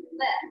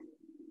 lift,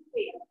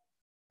 squeeze,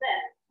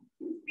 lift,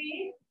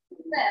 squeeze,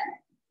 lift,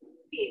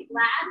 squeeze.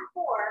 Last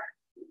 4,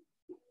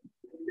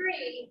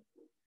 3,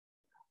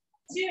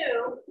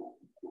 2,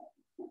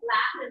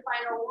 last and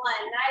final 1.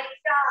 Nice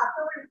job.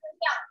 So we're going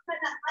to put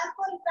that left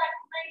foot back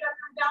behind us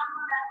and down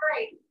on that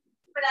right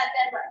for that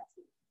deadlift.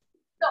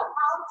 So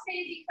palms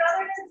face each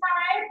other this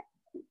time.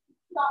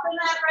 Soften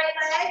that right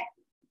leg.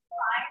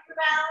 Find your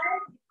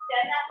balance.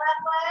 Extend that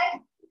left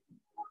leg.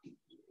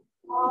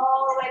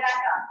 All the way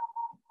back up.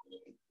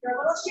 You're a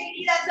little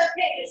shaky, that's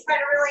okay. Just try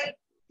to really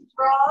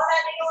draw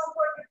that angle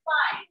towards your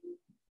spine.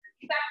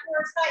 Keep back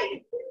towards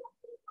tight.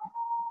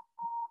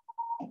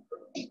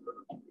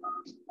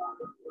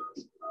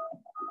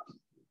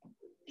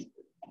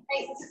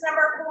 Okay, this is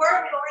number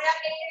 4. We only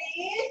have 8 of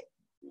these.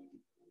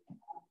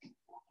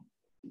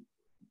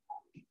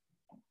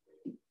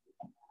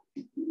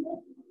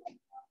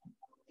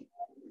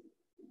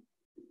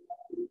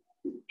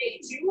 Okay,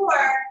 2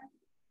 more.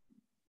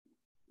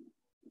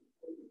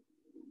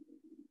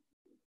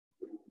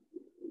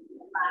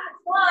 Last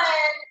 1.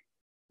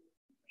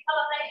 Come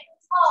up nice and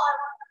tall. I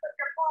want to put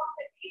your palms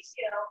to face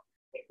you.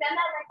 Extend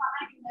that leg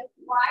behind you, lift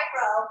wide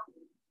row.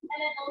 And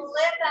then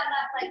lift that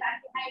left leg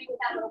back behind you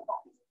with that little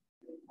pulse.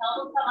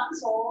 Elbows come up,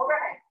 soul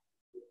overhead.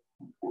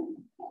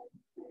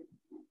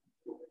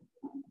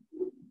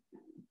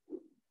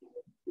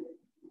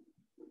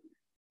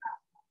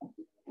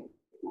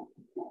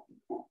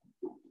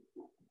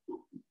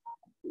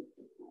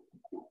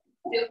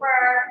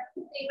 Super.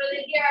 Stay with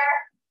it here.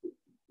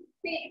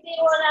 Stay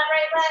stable on that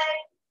right leg.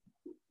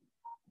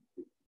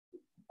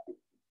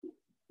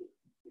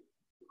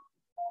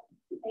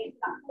 Okay,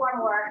 got 4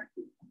 more.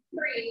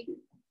 3,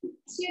 2,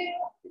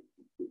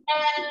 and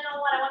 1.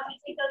 I want you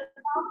to take those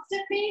palms to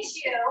face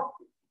you.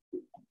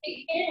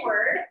 Take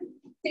inward.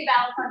 Stay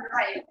balanced on your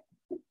right.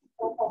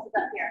 We'll pulse it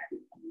up here.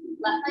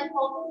 Left leg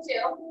pulses 2.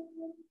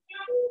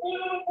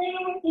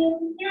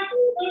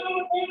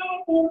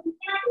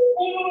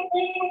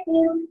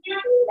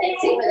 Okay,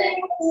 stay with it.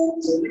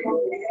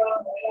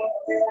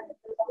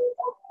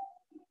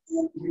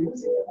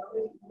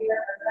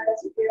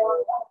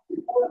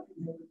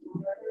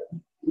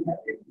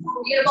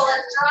 Beautiful.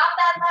 Let's drop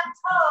that left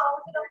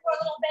toe to the floor,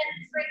 little bend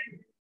and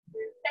straighten.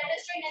 Bend and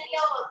straighten at the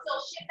elbow. Still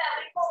shift that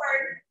way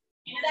forward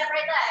into that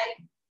right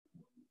leg.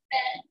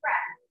 Bend and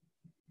press.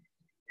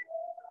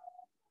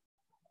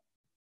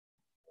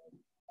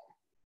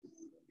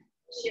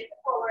 Shift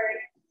forward.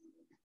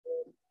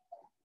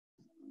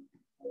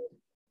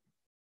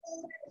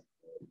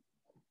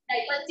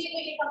 Okay, let's see if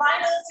we can combine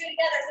those 2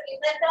 together. So we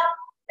lift up,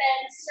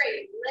 bend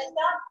straight. Lift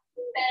up,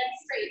 bend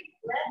straight.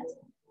 Lift,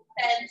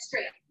 bend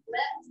straight.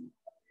 Lift,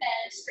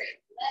 bend straight.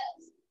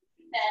 Lift,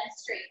 bend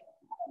straight.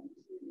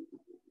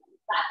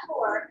 Last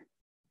 4,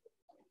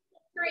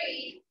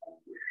 3,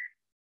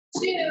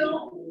 2,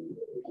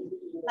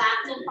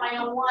 last and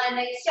final 1.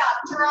 Nice job.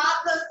 Drop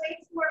those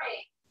weights for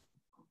me.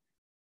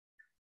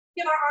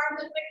 Give our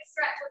arms a quick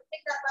stretch. Let's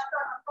take that left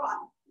arm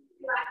across.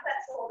 Relax that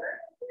shoulder.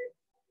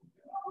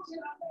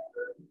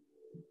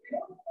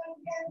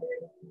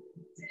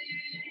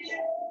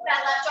 That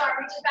left arm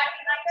reaches back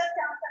behind us,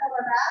 down center of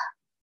our back.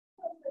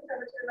 Switch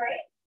over to the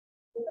right.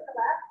 Look at the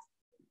left.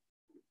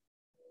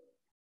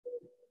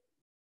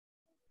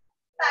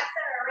 Back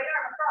center, right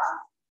arm across.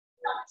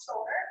 Down the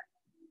shoulder.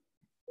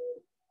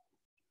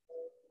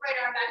 Right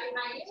arm back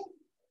behind you.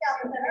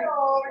 Down the center,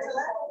 over to the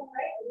left,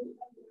 right.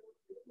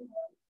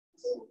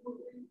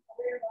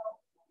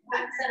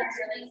 Back center,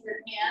 release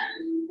your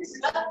hand.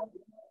 Up.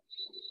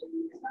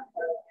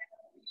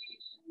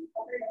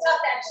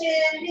 Tuck that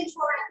chin, hinge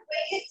forward and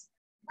waist.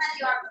 Let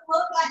the arms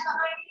float back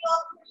behind you,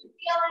 open the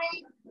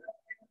feeling.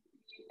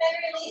 Then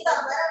release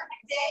up, let our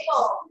neck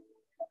dangle.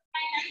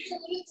 And nice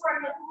and loose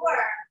toward the floor.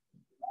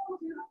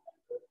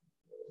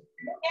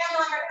 Hand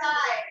on your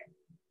thigh.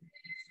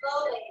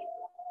 Slowly.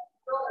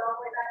 Roll it all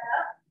the way back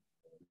up.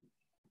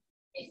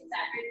 Face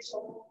that right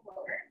shoulder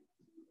forward.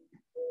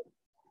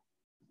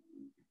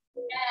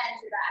 And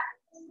to back.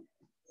 And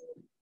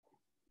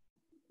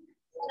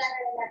then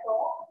letting that go.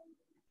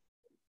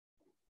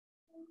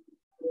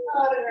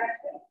 Other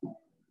direction.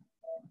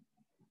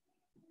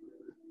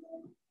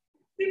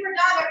 Super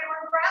job,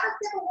 everyone. Grab a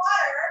sip of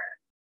water.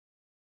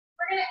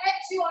 We're going to head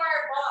to our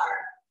bar.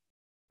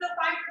 So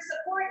find your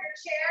support, your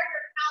chair,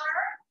 your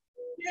counter.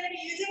 You're going to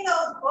be using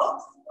those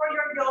books or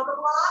your yoga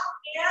block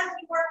and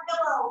your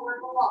pillow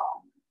or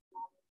below.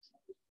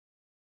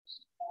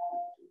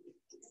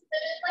 So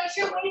just place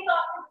your weight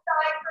off to the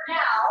side for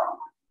now.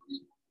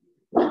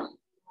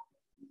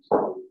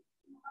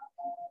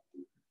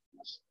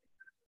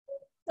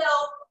 So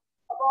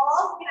a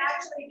ball can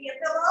actually be a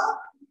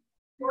pillow,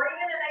 or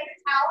even a nice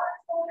towel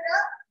that's folded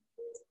up.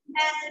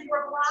 And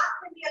your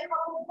block can be a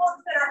couple of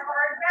books that are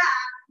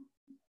hardback,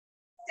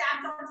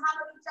 stacked on top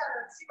of each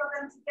other. Two of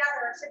them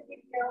together should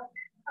give you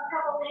a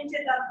couple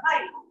inches of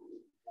height.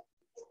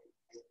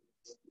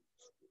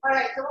 All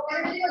right, so what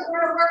we're going to do is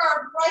we're going to work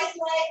our right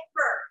leg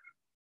first,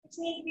 which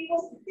means we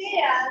will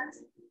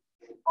stand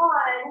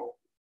on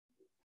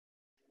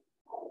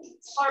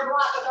our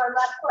block with our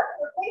left foot.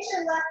 So place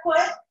your left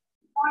foot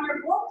on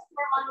your books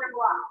or on your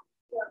block.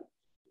 So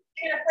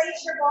you're going to place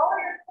your ball or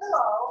your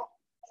pillow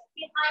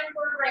behind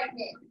your right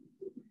knee.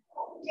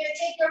 You're going to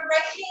take your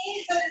right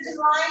knee so it's in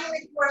line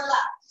with your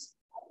left.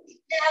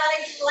 Now, a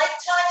slight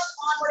touch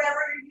on whatever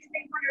you're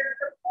using for your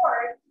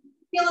support.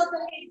 Feel as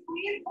though you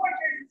squeeze towards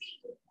your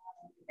feet.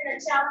 You're going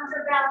to challenge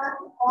your balance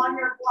on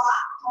your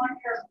block, on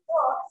your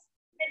books,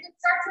 and just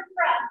start to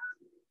press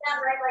that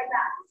right like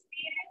that.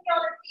 Squeeze and feel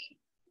the feet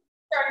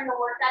starting to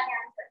work that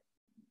hamstring.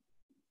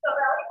 So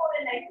belly hold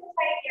it nice and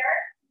tight here.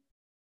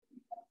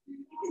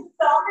 You can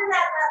soften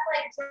that left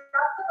leg just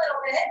a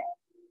little bit.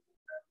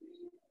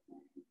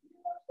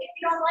 If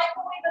you don't like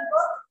the way the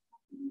book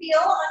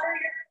feel under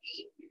your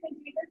feet, you can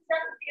do this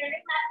step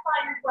standing, that's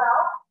fine as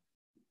well.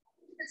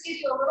 Just gives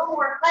you a little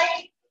more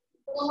height,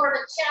 a little more of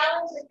a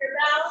challenge with your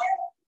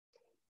balance.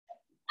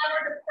 And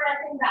we're just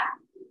pressing back,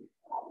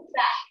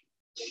 back,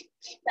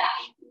 back.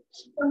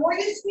 The more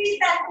you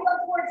squeeze that heel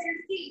towards your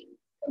feet,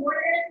 the more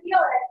you're going to feel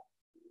it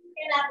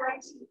in that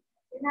right cheek,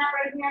 in that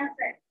right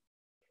hamstring.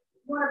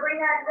 You want to bring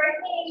that right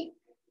knee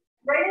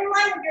right in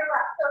line with your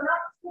left. So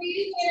not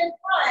squeezing it in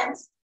front,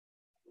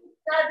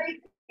 not a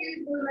big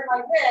huge movement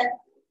like this.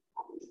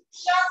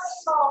 Just a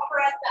small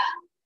press back.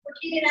 We're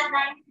keeping that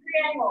 90-degree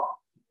angle.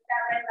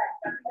 That right leg,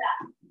 pressing back,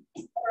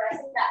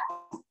 pressing back,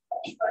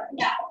 pressing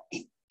back.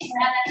 And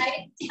have that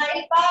nice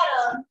tight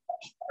bottom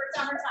for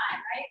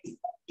summertime, right?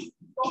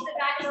 Both the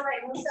back and the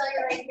leg. We'll tell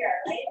you right here,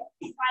 right?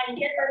 Try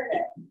and get rid of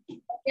it.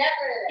 Get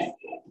rid of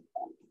it.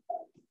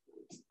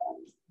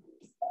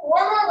 Four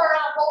more, we're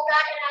gonna hold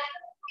back and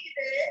actually squeeze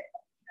it.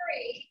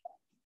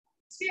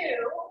 3,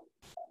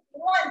 2,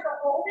 1. So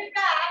hold it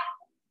back.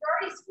 You're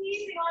already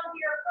squeezing onto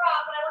your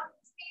prop, but I want you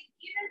to squeeze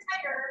even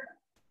tighter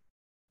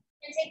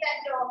and take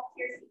that heel to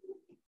your seat.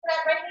 So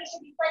that right knee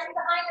should be slightly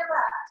behind your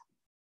left.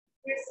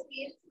 Your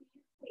squeeze,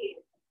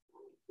 squeeze,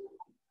 squeeze.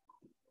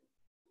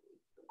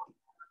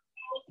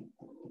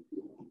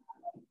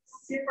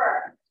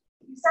 Super.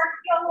 You start to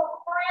feel a little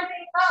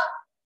cramping up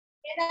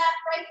in that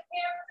right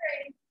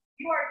hamstring.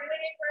 You are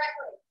doing it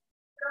correctly.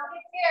 Don't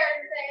get scared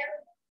and say, it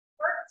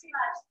hurts too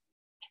much.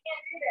 I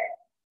can't do this.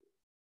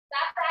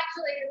 That's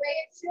actually the way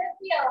it should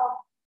feel.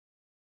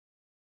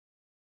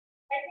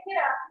 Taking it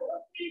up,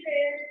 little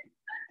squeezes.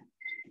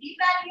 Keep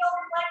that heel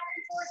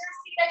reflected towards your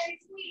seat as you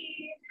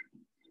squeeze.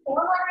 4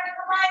 more, we're going to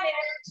combine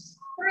it.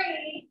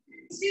 3,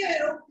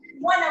 2,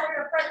 1. Now we're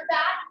going to press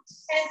back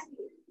and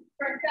squeeze.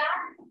 Press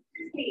back,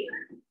 squeeze.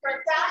 Press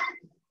back,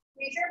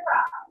 squeeze your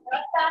prop.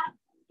 Press back,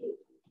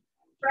 squeeze.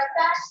 Press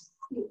back,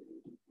 squeeze.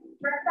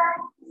 Press back,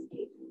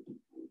 squeeze.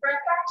 Press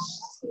back,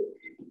 squeeze.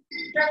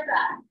 Press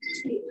back,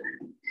 squeeze.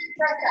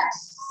 Press back,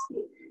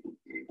 squeeze.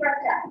 Press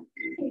back,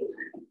 squeeze.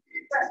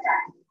 Press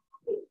back,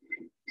 squeeze.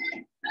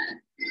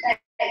 Nice.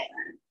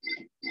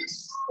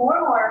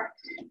 4 more.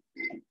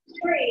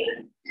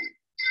 3,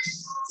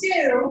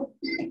 2,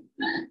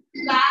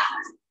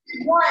 last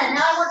 1.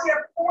 Now I want you to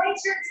point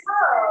your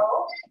toe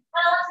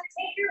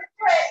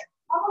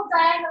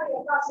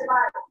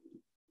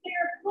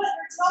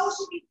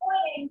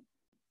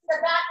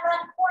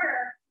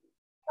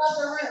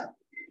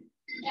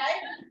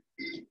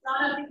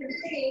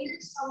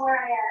from where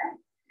I am.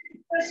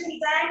 So it should be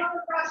diagonal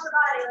across your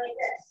body like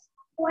this.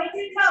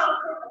 Pointed toes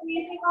are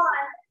squeezing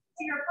on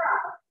to your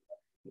prop.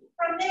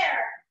 From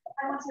there,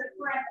 I want you to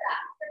press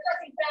that. You're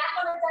pressing back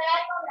on the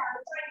diagonal now.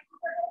 You're trying to keep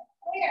it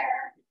clear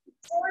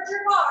towards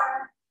your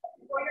bar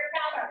or your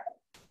counter.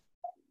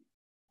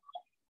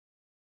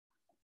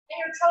 And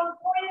your toes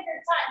pointed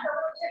this time, so a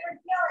little different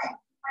feeling.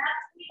 I have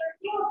to keep your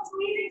heels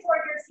squeezing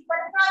towards your seat,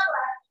 but it's not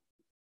left.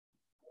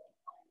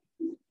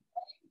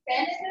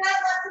 Bend into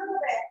that left a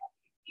little bit.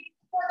 Keep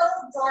for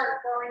those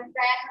darts going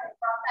back and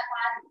across that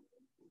body.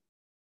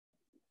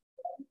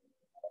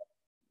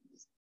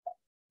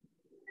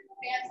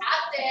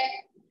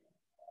 Fantastic.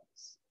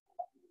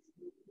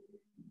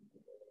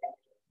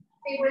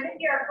 Stay with it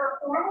here for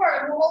 4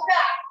 more. Roll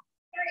back.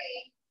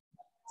 3,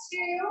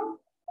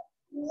 2,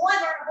 1. We're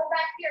gonna hold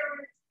back here.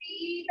 We're gonna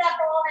speed that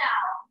ball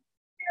now.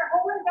 You're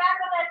holding back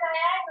on that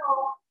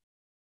diagonal,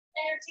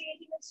 and you're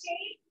changing the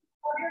shape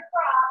of your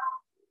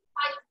prop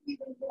by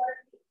squeezing your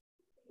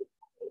feet.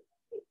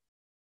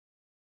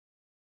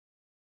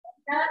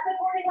 Now that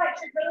supporting leg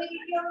should really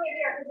be feeling it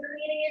here because you're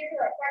leaning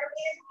into it. Try to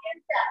lean into the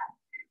instep.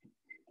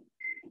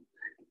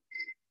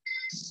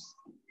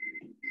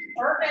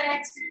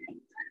 Perfect.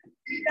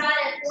 You got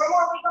it. 4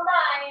 more. We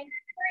combine.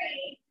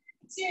 3,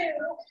 2, 1.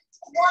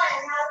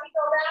 Now we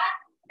go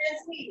back and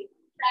squeeze.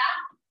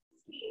 Back,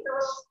 squeeze. So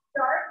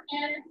start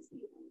and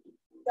squeeze.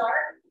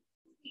 Start,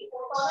 squeeze. So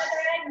we'll call that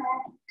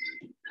diagonal.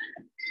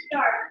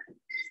 Start,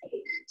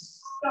 squeeze.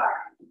 Start,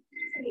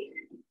 squeeze.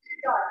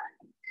 Start,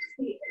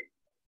 squeeze.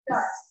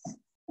 Start,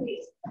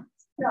 squeeze.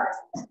 Start,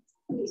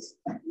 squeeze.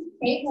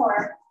 8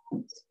 more.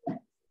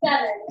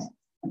 7,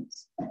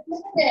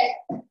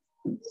 6,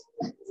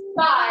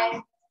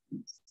 5,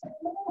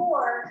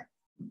 4,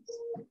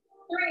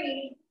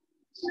 3,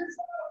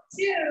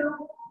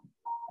 2,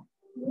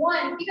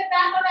 1. Keep it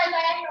back on that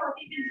diagonal.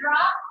 If you can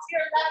drop to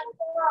your left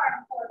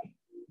forearm for me.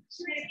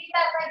 You're going to keep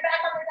that leg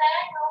back on the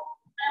diagonal.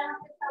 I want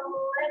you to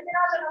lift it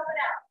up and open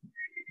out.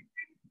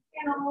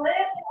 You're going to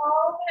lift and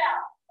open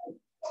out.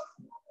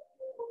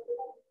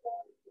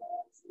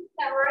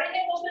 Now right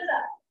hand opens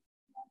up.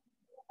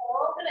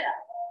 Open it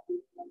up.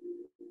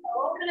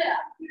 Open it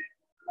up.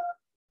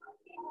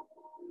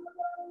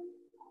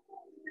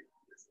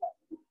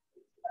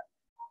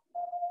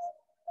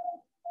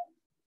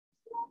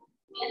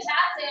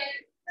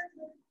 Fantastic.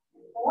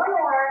 4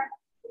 more.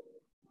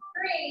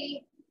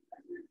 3,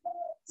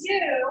 2,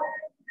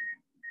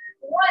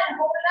 1.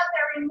 Hold it up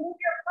there. Remove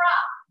your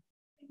prop.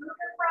 Remove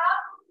your prop.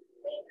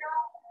 Take it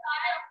off the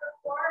side, off the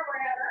floor,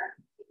 wherever.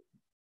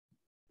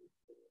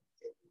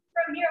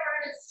 From here,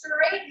 we're going to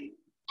straighten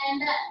and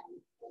then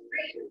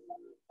straighten.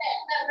 Okay,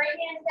 that right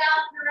hand down,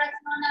 you're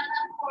resting on that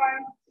left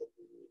arm.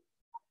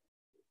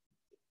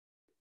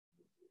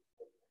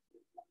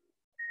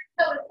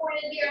 So it's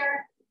pointed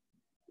here.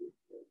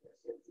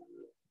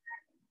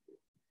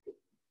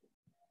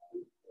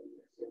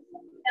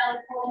 Now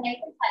let's pull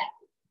nice and tight.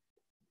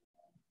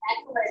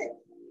 Excellent.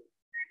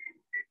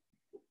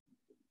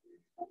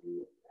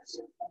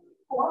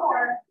 4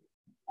 more.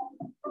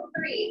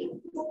 3,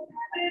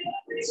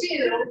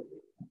 2,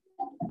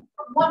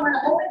 1. We're gonna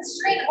hold it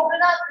straight, hold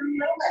it up, and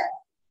little lift.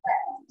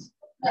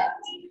 Lift.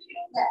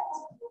 Lift.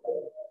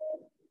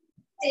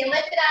 Stay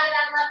lifted out of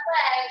that left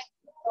leg.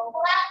 Don't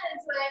collapse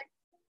into it.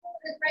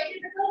 This right hip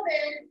is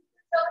open,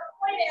 so it's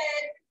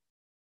pointed.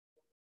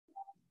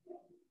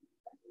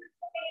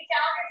 Can you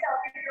challenge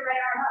yourself to your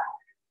right arm up?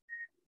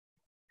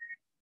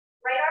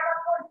 Right arm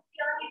up towards the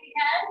ceiling if you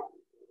can.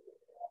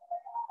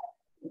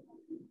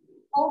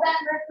 Hold that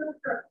wrist in a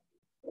circle.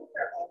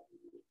 Circle.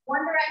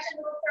 One direction,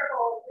 little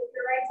circle with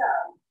your right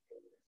toe.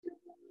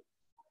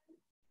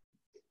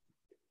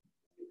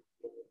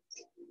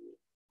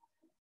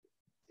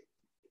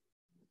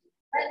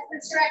 Let's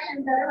switch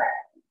directions the other way.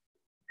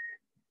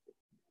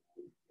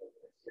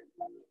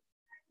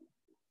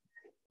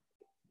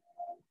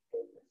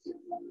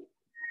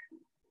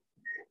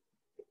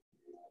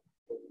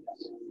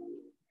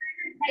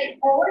 Okay,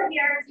 forward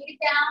here, take it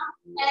down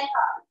and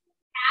up.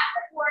 Tap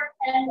the fork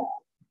and lift.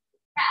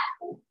 Tap,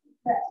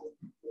 lift,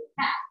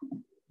 tap,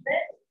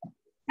 lift,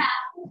 tap,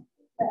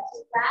 lift.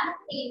 Last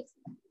 8,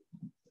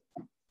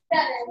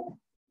 7,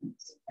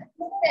 6,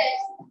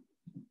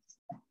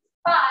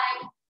 5,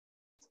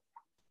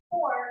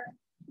 4,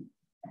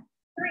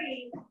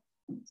 3,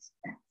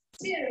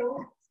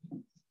 2,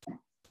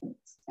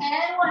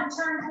 and 1.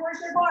 Turn towards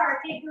your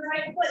bar. Take your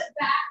right foot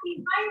back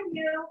behind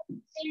you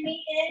and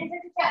meet into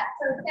the chest.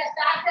 So step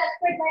back, that's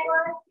quick,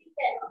 right? Meet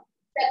in.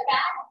 Step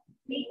back,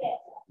 meet in.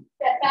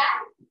 Step back,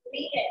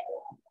 meet in.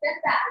 Step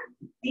back,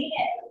 meet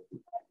in.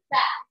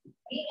 Back,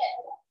 meet in.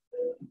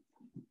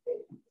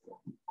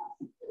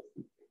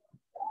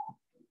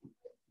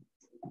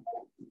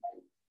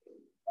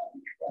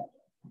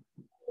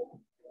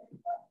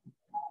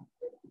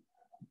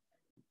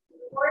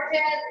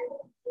 Gorgeous.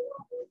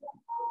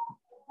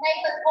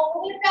 Nice, let's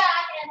hold it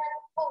back and let's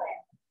pull it.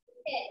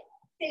 In.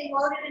 Stay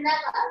loaded in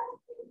that left.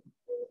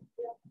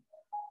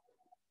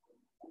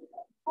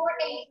 4,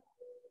 8,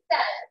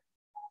 7,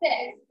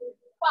 6,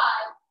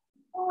 5,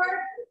 4,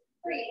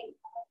 3,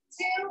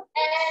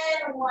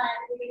 everyone.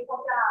 Good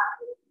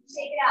job.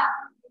 Shake it out.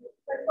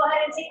 Let's go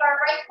ahead and take our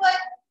right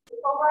foot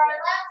over our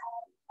left.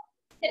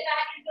 Sit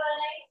back and do a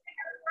nice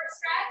first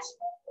stretch.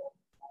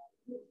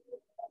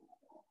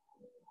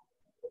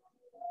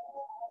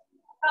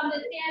 From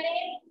the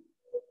standing,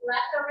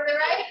 left over the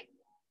right.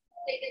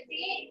 Take a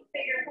seat,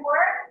 figure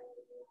four.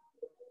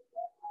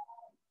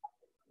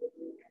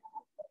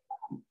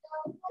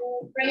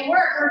 Great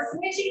work. We're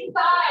switching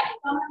sides.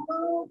 I'm going to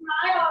move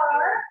my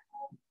arm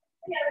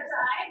to the other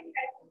side.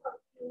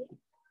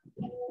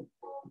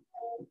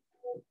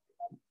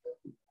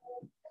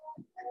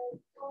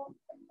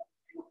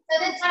 So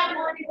this time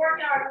we're going to be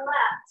working our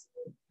left.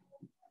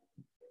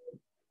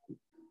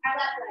 Our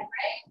left leg,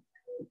 right?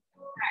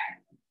 All right.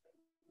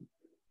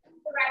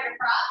 The right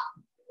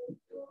across.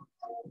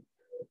 So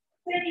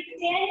if you're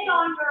standing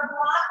on your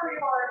block or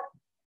your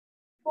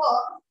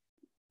book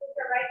with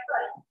your right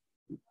foot,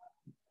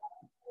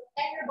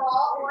 and your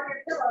ball or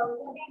your pillow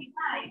will be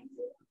behind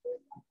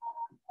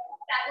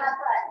that left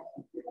leg.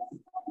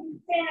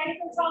 Stand nice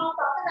and tall,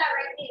 top of that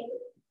right knee.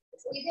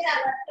 Squeezing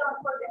that left toe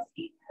toward your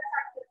feet.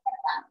 Back, back,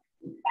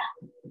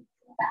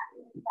 back,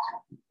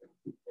 back.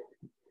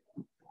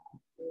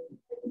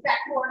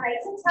 Back more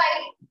nice and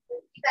tight.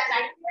 Keep that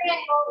nice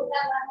triangle with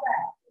that left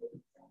leg.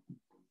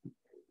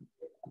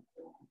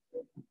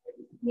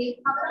 Knees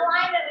come in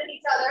alignment with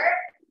each other.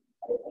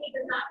 The knee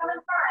does not come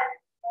in front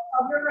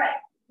of your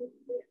right.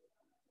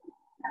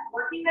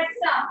 Working that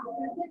stump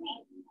with the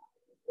knee.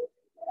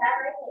 That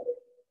right knee.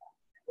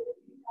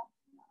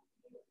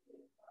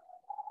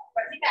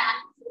 Pressing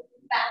back,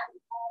 back,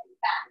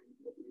 back,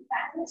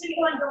 back. We should be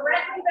going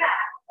directly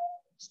back.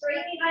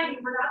 Straight behind you.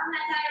 We're not on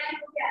that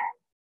diagonal yet.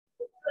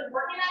 So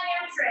working that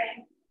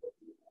hamstring.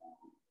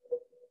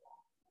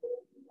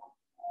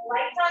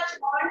 Light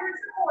touch on your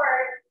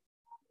support.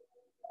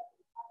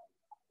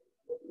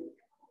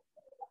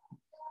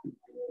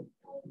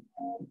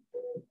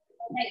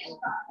 Next,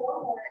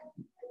 forward.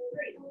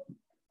 3,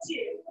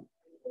 2,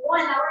 1.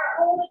 Now we're going to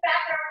hold it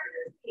back over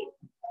your feet.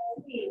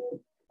 Feet.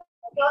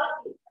 Go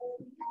to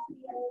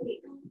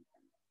feet. Feet.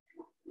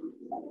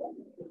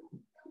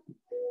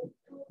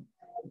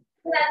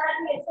 So that left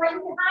knee is right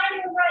behind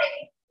your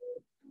right.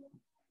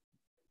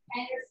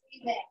 And you're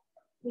squeezing.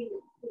 Squeeze,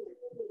 squeeze,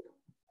 squeeze.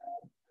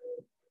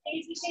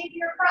 Easy shape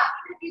your prop.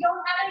 If you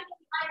don't have anything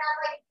behind that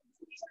leg,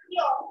 squeeze your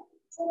heel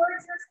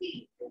towards your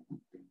feet.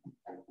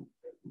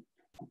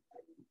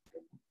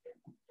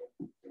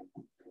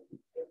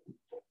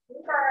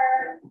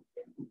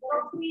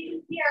 Little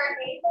squeeze here,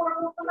 A4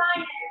 will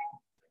combine it.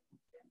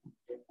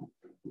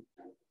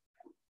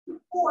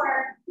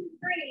 4,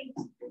 3,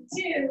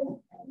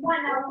 2,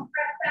 1. Now we'll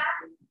press back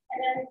and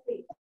then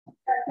repeat.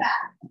 Press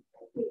back,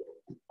 repeat.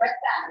 Press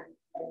back,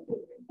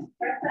 repeat.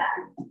 Press back,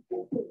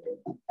 repeat.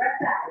 Press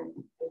back,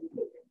 repeat.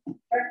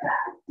 Press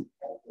back,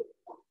 repeat.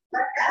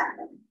 Press back, repeat.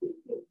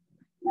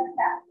 Press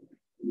back,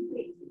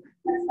 repeat.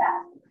 Press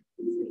back,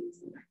 repeat.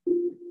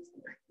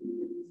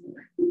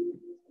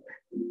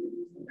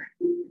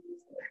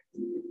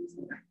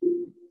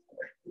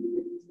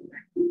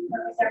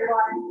 Perfect,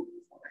 everyone.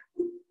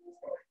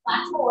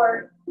 Last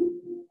 4,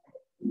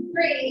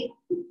 3,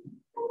 2,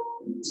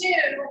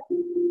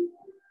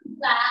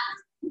 last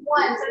 1.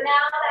 So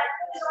now that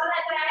is on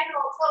that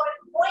diagonal, so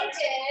it's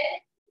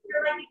pointed,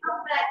 you're like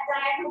become that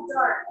diagonal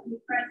dart and you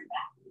press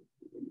back.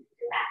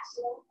 Back.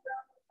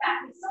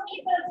 Back. We still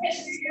keep those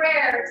hips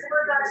square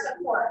towards our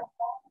support.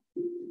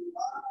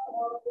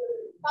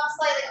 I'll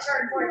slightly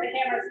turn toward the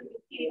hammer so you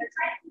can see they're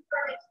trying to keep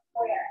our hips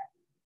square.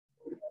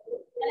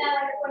 And then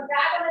like going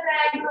back on the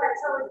diagonal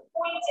until it's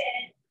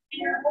pointed and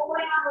you're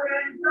holding on the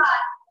road and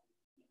front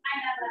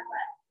behind that left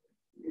leg.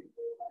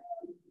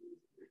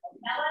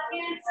 That left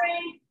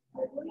hamstring,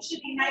 the glute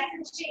should be nice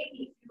and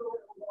shaky.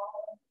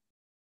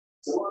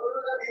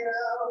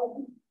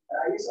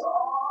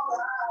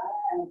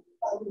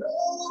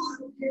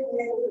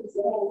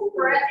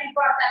 Pressing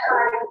across that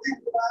hard.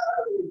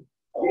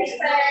 Nice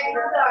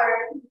diagonal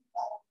dart.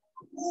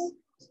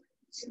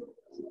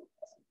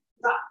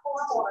 Drop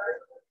 4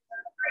 more.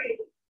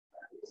 3,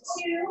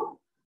 2,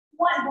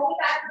 1. Hold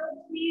back to those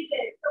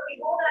squeezes. So we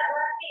hold that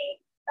left knee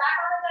back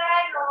on the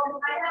diagonal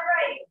behind that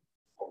right.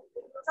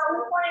 So we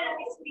point and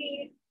we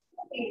squeeze.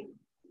 Squeeze.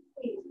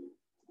 Squeeze.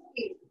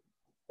 Squeeze.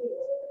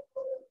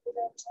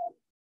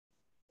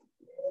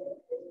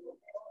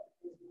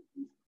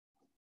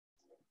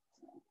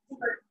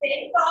 Super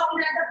big soft in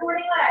that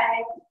supporting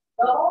leg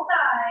the whole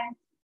time.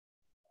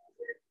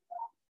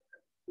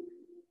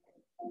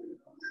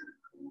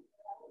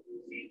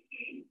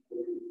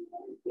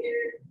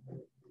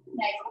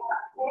 Next,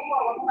 4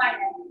 more. We'll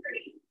combine them.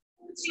 3,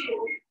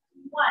 2,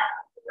 1.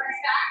 Press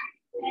back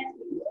and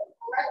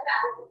press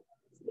back.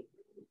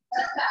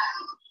 Press back.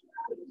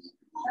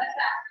 Press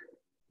back.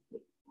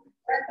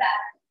 Press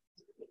back.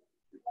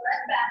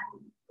 Press back.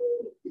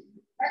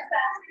 Press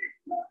back.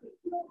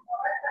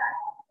 Press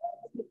back.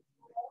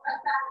 Press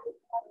back.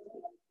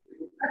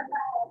 Press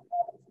back.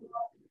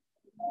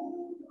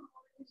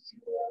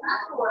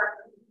 Last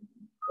 4,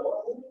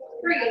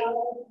 3,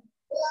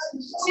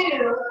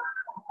 2,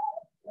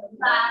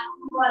 last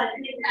 1. want to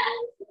do that.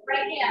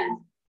 Right hand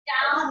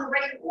down,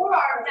 right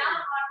forearm down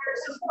on your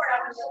support.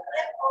 I want you to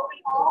lift, open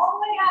all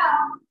the way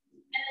out,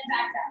 and then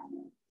back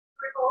down.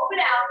 Open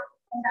out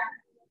and back.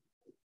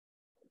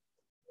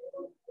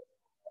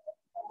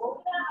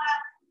 Open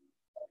up.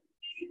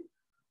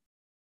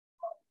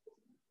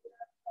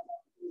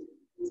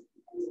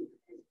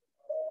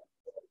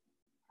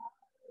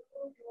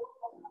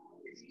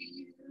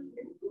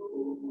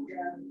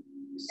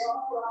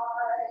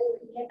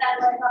 Get that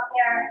leg up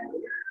there.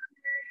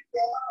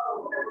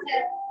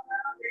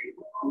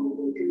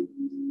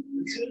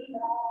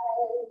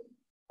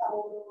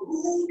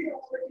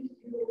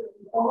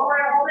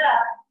 Hold it up.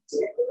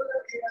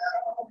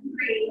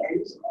 3,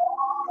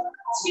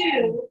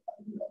 2,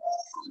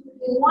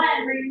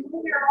 1.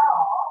 Remove your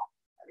ball.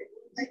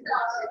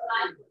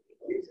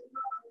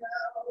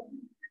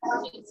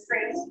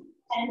 Straight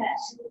and back.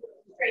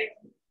 Straight,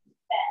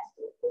 back.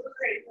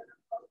 Straight,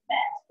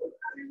 back.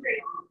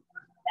 Straight,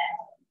 back.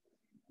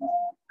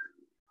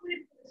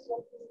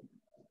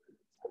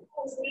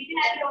 So we can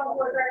have it on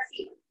towards our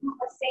seat.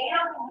 Let's stay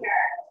out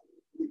here.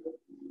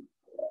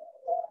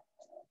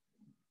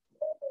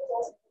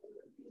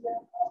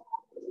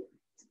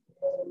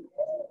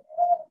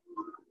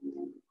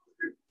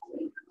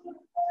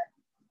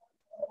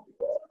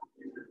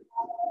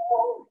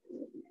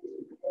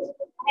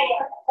 Hey,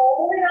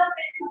 hold it up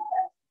and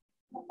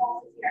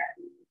here.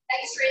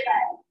 Nice straight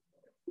leg.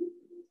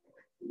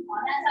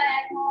 On that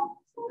diagonal,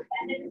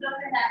 and then go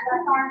to that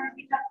left arm and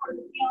reach up towards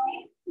the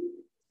ceiling.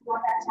 You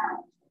want that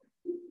challenge.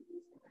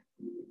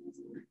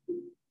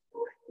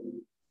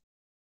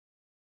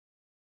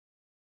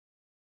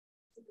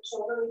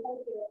 Shoulder we can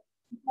do it.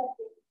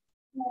 Lifting,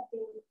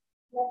 lifting,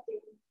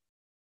 lifting.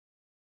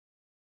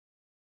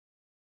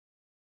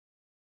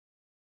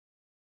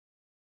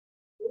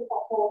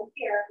 Beautiful. Hold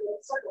here.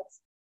 Little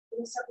circles.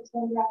 Little circles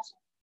one direction.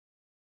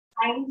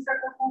 Tiny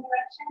circles one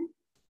direction.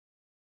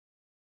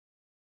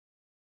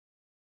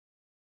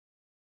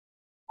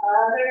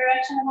 Other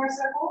direction, more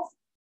circles.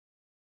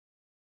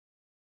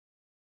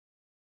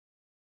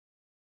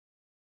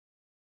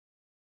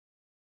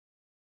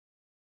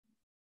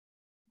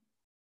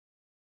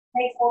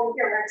 Nice, hold it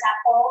here. We're going to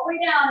tap all the way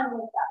down and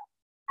lift up.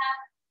 Tap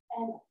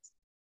and lift.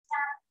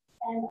 Tap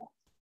and lift.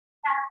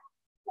 Tap,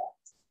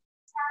 lift.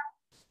 Tap,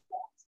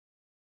 lift.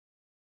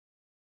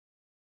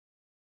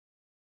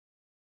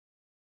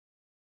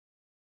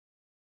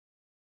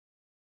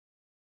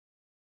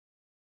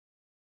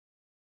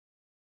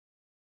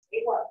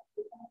 Great work.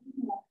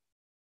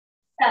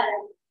 7,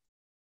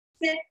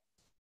 6, 5,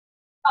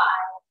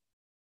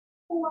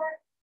 4,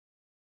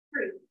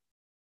 3,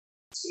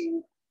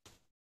 2,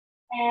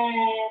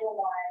 and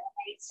 1.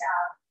 Nice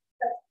job.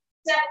 So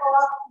step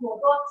off your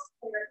books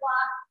or your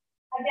block.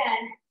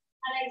 Again,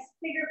 a nice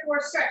figure 4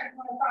 stretch. You're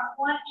going across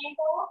one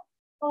ankle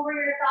over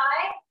your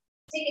thigh.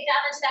 Take it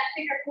down into that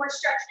figure 4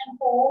 stretch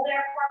and hold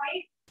there for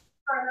me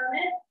for a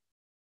moment.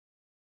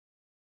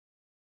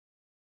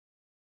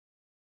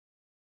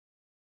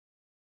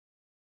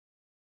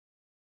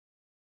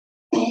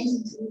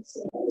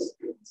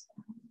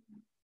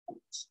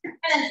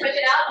 And then switch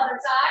it out, other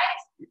side.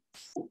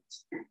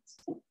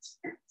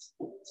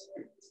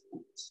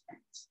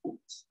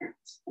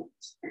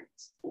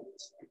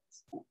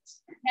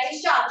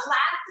 Nice job.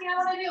 Last thing I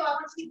want to do, I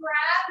want you to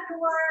grab your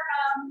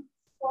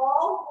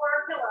ball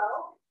or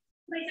pillow,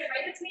 place it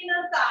right between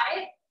those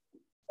thighs.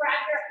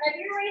 Grab your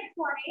heavier weight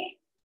for me.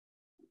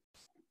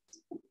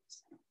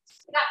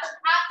 We got some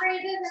calf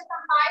raises and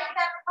some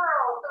bicep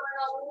curls. So we're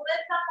going to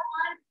lift up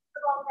on the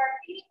both of our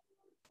feet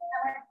and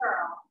we're going to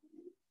curl.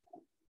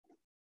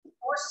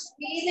 We're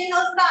squeezing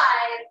those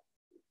thighs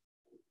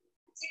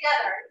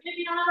together. Even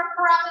if you don't have a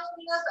curl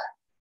between those thighs.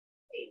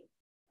 Squeeze,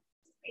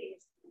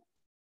 squeeze,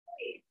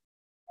 squeeze,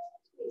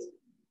 squeeze,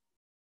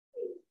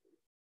 squeeze.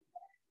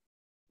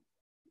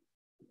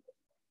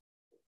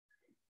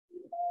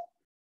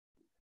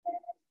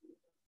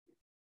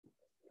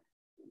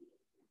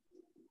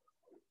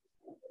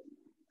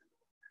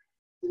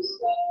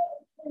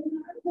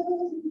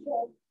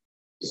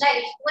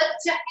 Nice.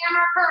 Lift to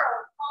hammer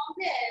curls.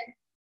 Palms in.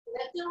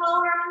 Lift and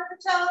lower onto the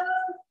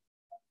toes.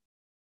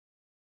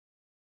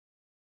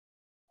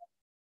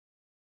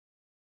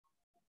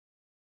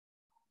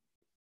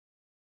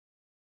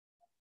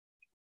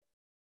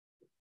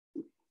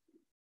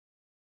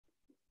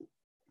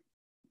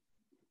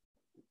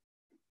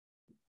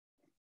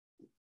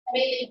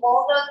 Maybe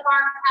hold those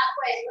arms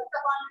halfway. Lift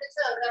up onto the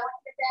toes. I want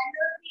you to bend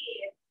those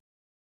knees.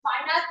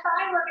 Find that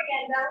side work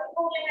again. Belly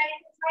holding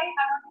nice and tight.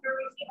 I want you to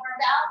reach the arms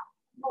out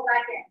and pull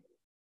back in.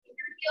 Keep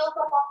your heels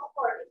up off the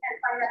floor. You can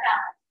find that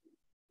balance.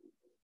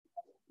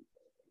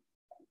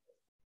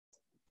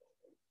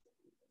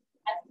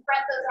 And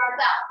spread those arms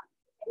out.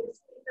 Maybe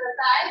squeeze to the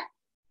side.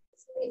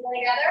 Squeeze them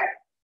together.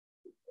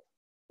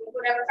 With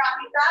whatever top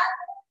you've got.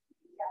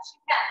 Yes,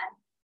 you can.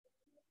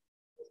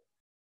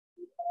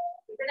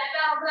 Keep that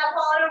balance without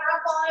falling over.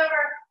 Not falling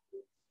over.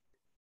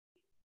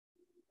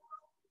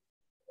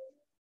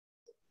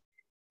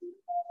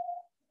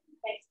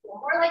 Nice.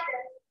 One more like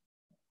this.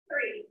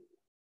 3,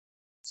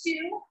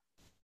 2,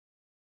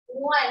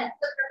 One,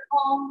 flip your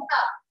palms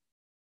up.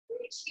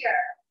 Reach here.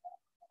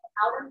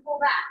 Out and pull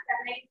back.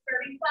 That makes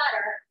serving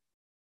flatter.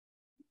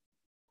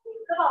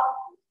 Squeeze the ball.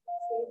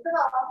 Squeeze the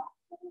ball.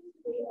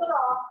 Squeeze the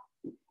ball.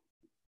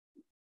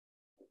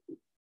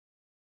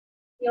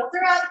 Heels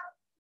are up.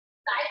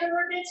 Thighs are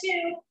working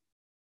 2.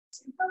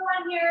 2 for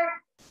 1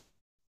 here.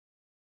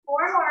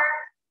 4 more.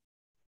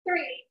 3,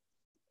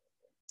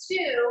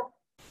 2,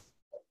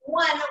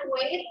 1.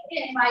 Waist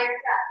in by your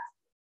chest.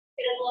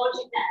 Get as low as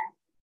you can.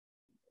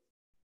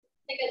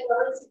 Take as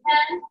low as you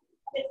can.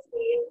 Hip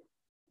squeeze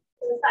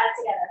to the sides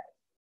together.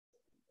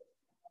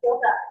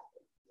 Heels up.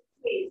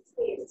 Squeeze,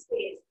 squeeze,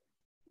 squeeze.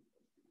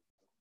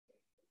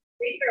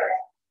 Breathe through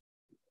it.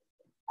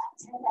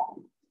 10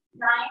 seconds.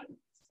 9,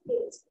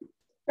 8,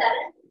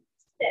 7,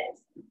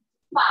 6,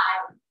 5,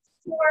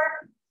 4,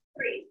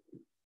 3,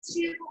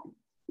 2,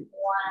 1.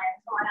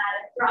 Come on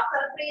out. Drop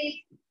those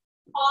feet.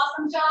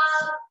 Awesome job.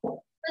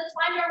 Let's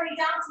find our way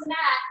down to the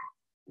mat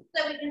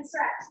so we can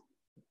stretch.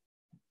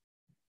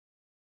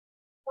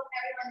 Hope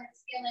everyone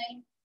is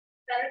feeling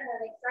better than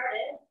they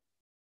started.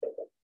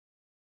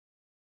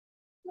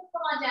 Just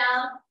come on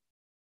down.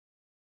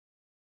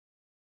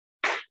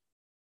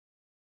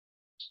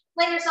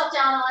 Lay yourself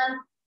down on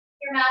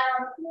your mat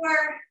on the floor.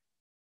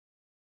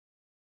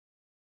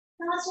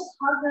 And let's just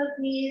hug those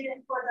knees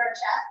in towards our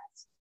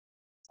chest.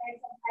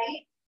 Nice and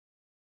tight.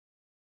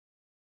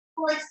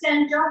 We'll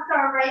extend just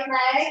our right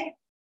leg.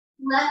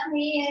 Left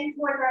knee in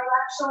towards our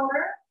left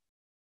shoulder.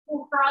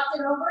 We'll cross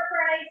it over for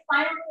a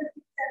spinal twist.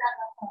 Extend that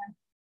left arm.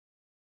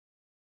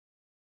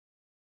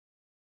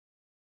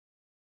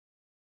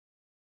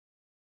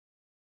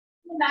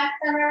 In the back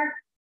center,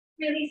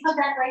 really hug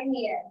that right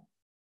knee in.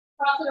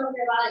 Cross it over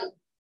your body.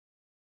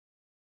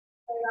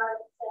 Right arm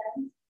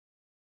extends.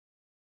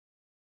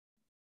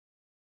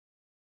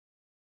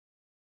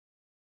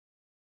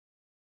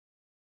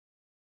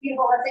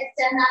 Beautiful. Let's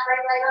extend that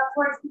right leg up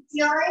towards the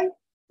ceiling.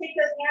 Take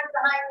those hands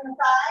behind the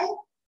thigh.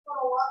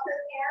 We'll walk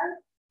those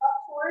hands up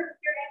towards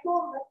your ankle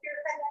and lift your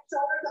head and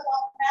shoulders up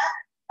off the mat.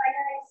 Find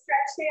a nice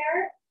stretch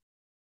there.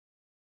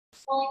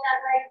 Pulling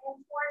that right in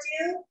towards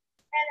you.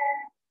 And then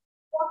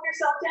walk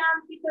yourself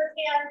down. Keep those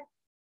hands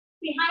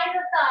behind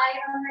the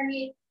thigh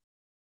underneath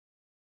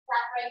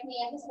that right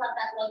knee. And just let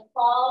that leg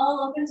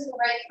fall open to the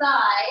right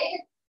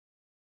side.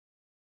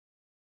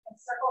 And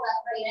circle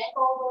that right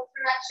ankle both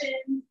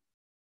directions.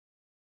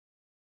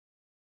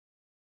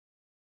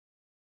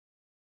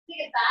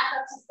 Take it back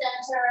up to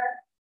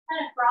center,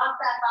 kind of cross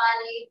that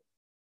body.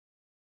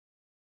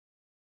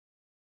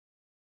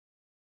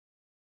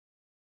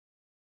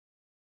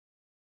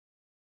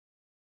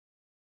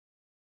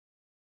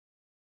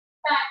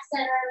 Back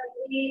center,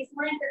 release,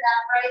 lengthen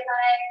that right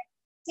leg.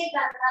 Take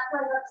that left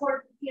leg up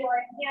towards the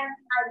ceiling, hands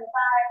behind the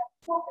thigh,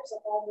 pull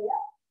yourself all the way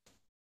up.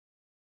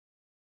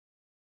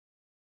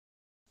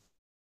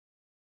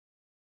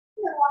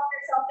 And then walk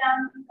yourself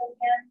down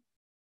again,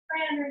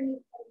 right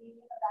underneath the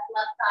knee of that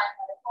left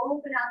side. Let it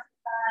open out the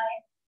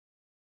side.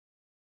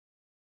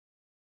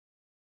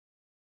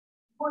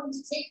 Important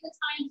to take the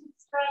time to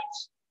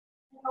stretch.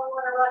 You don't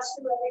want to rush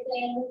through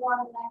everything. We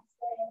want the next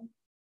thing.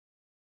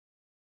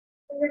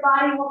 So your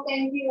body will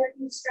thank you if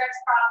you stretch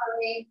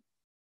properly.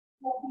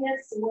 Won't be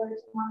as sore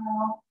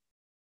tomorrow.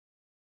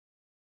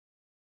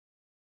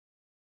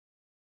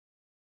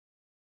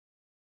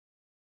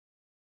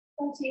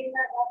 Continue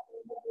that left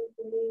leg,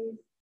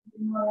 please.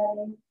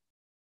 Already.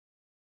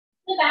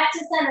 Back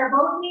to center,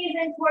 both knees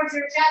in towards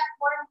your chest,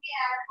 one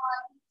hand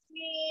on each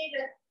knee,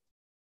 just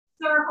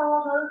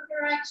circle those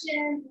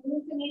directions,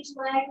 loosen each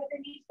leg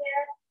within each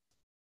hip.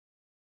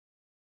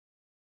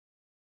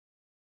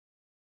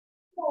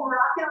 We'll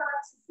rock it on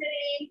to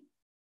sitting.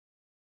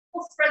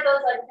 We'll spread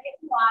those legs nice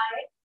and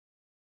wide.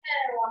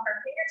 And walk our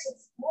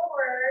fingertips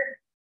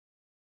forward.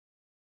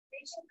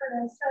 Reaching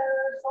for those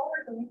toes,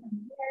 shoulders away from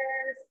the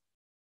ears.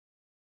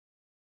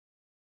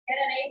 Get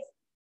a nice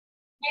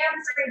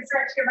hamstring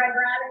stretch here by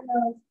grabbing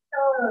those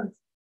toes.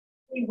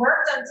 We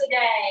worked them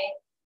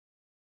today.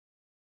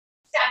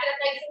 Stack it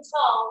up nice and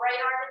tall. Right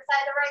arm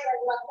inside the right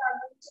leg, left arm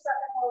reaches up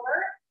and over.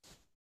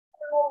 And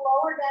then we'll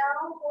lower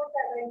down towards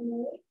that right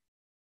knee.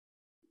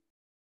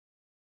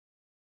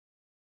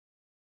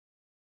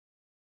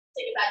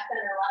 Take it back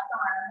center, left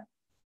arm.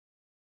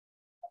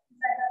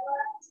 Inside that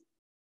left.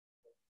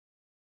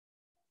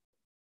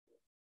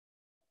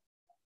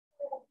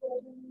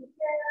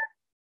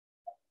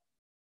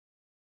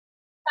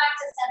 Back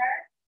to center.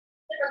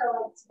 Put the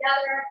legs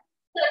together.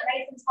 Put it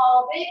nice and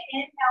tall. Big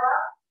inhale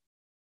up.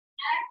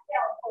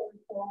 Exhale,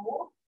 forward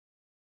fold.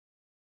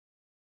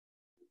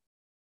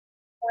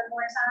 One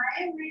more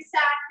time.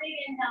 Restack. Big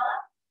inhale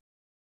up.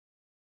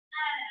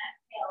 And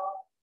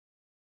exhale.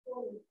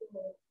 Forward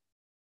fold.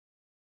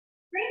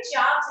 Great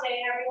job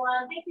today,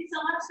 everyone. Thank you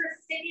so much for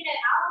sticking it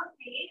out with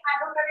me.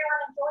 I hope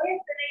everyone enjoys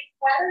the nice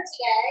weather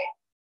today.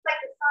 It's like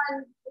the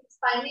sun, at least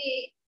by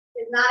me,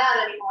 is not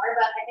out anymore,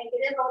 but I think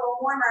it is a little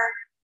warmer.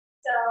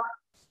 So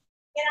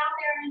get out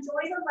there and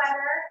enjoy the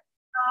weather.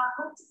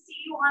 Hope to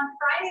see you on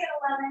Friday at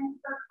 11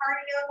 for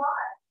Cardio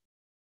Live.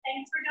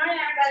 Thanks for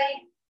joining,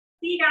 everybody.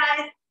 See you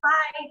guys.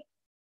 Bye.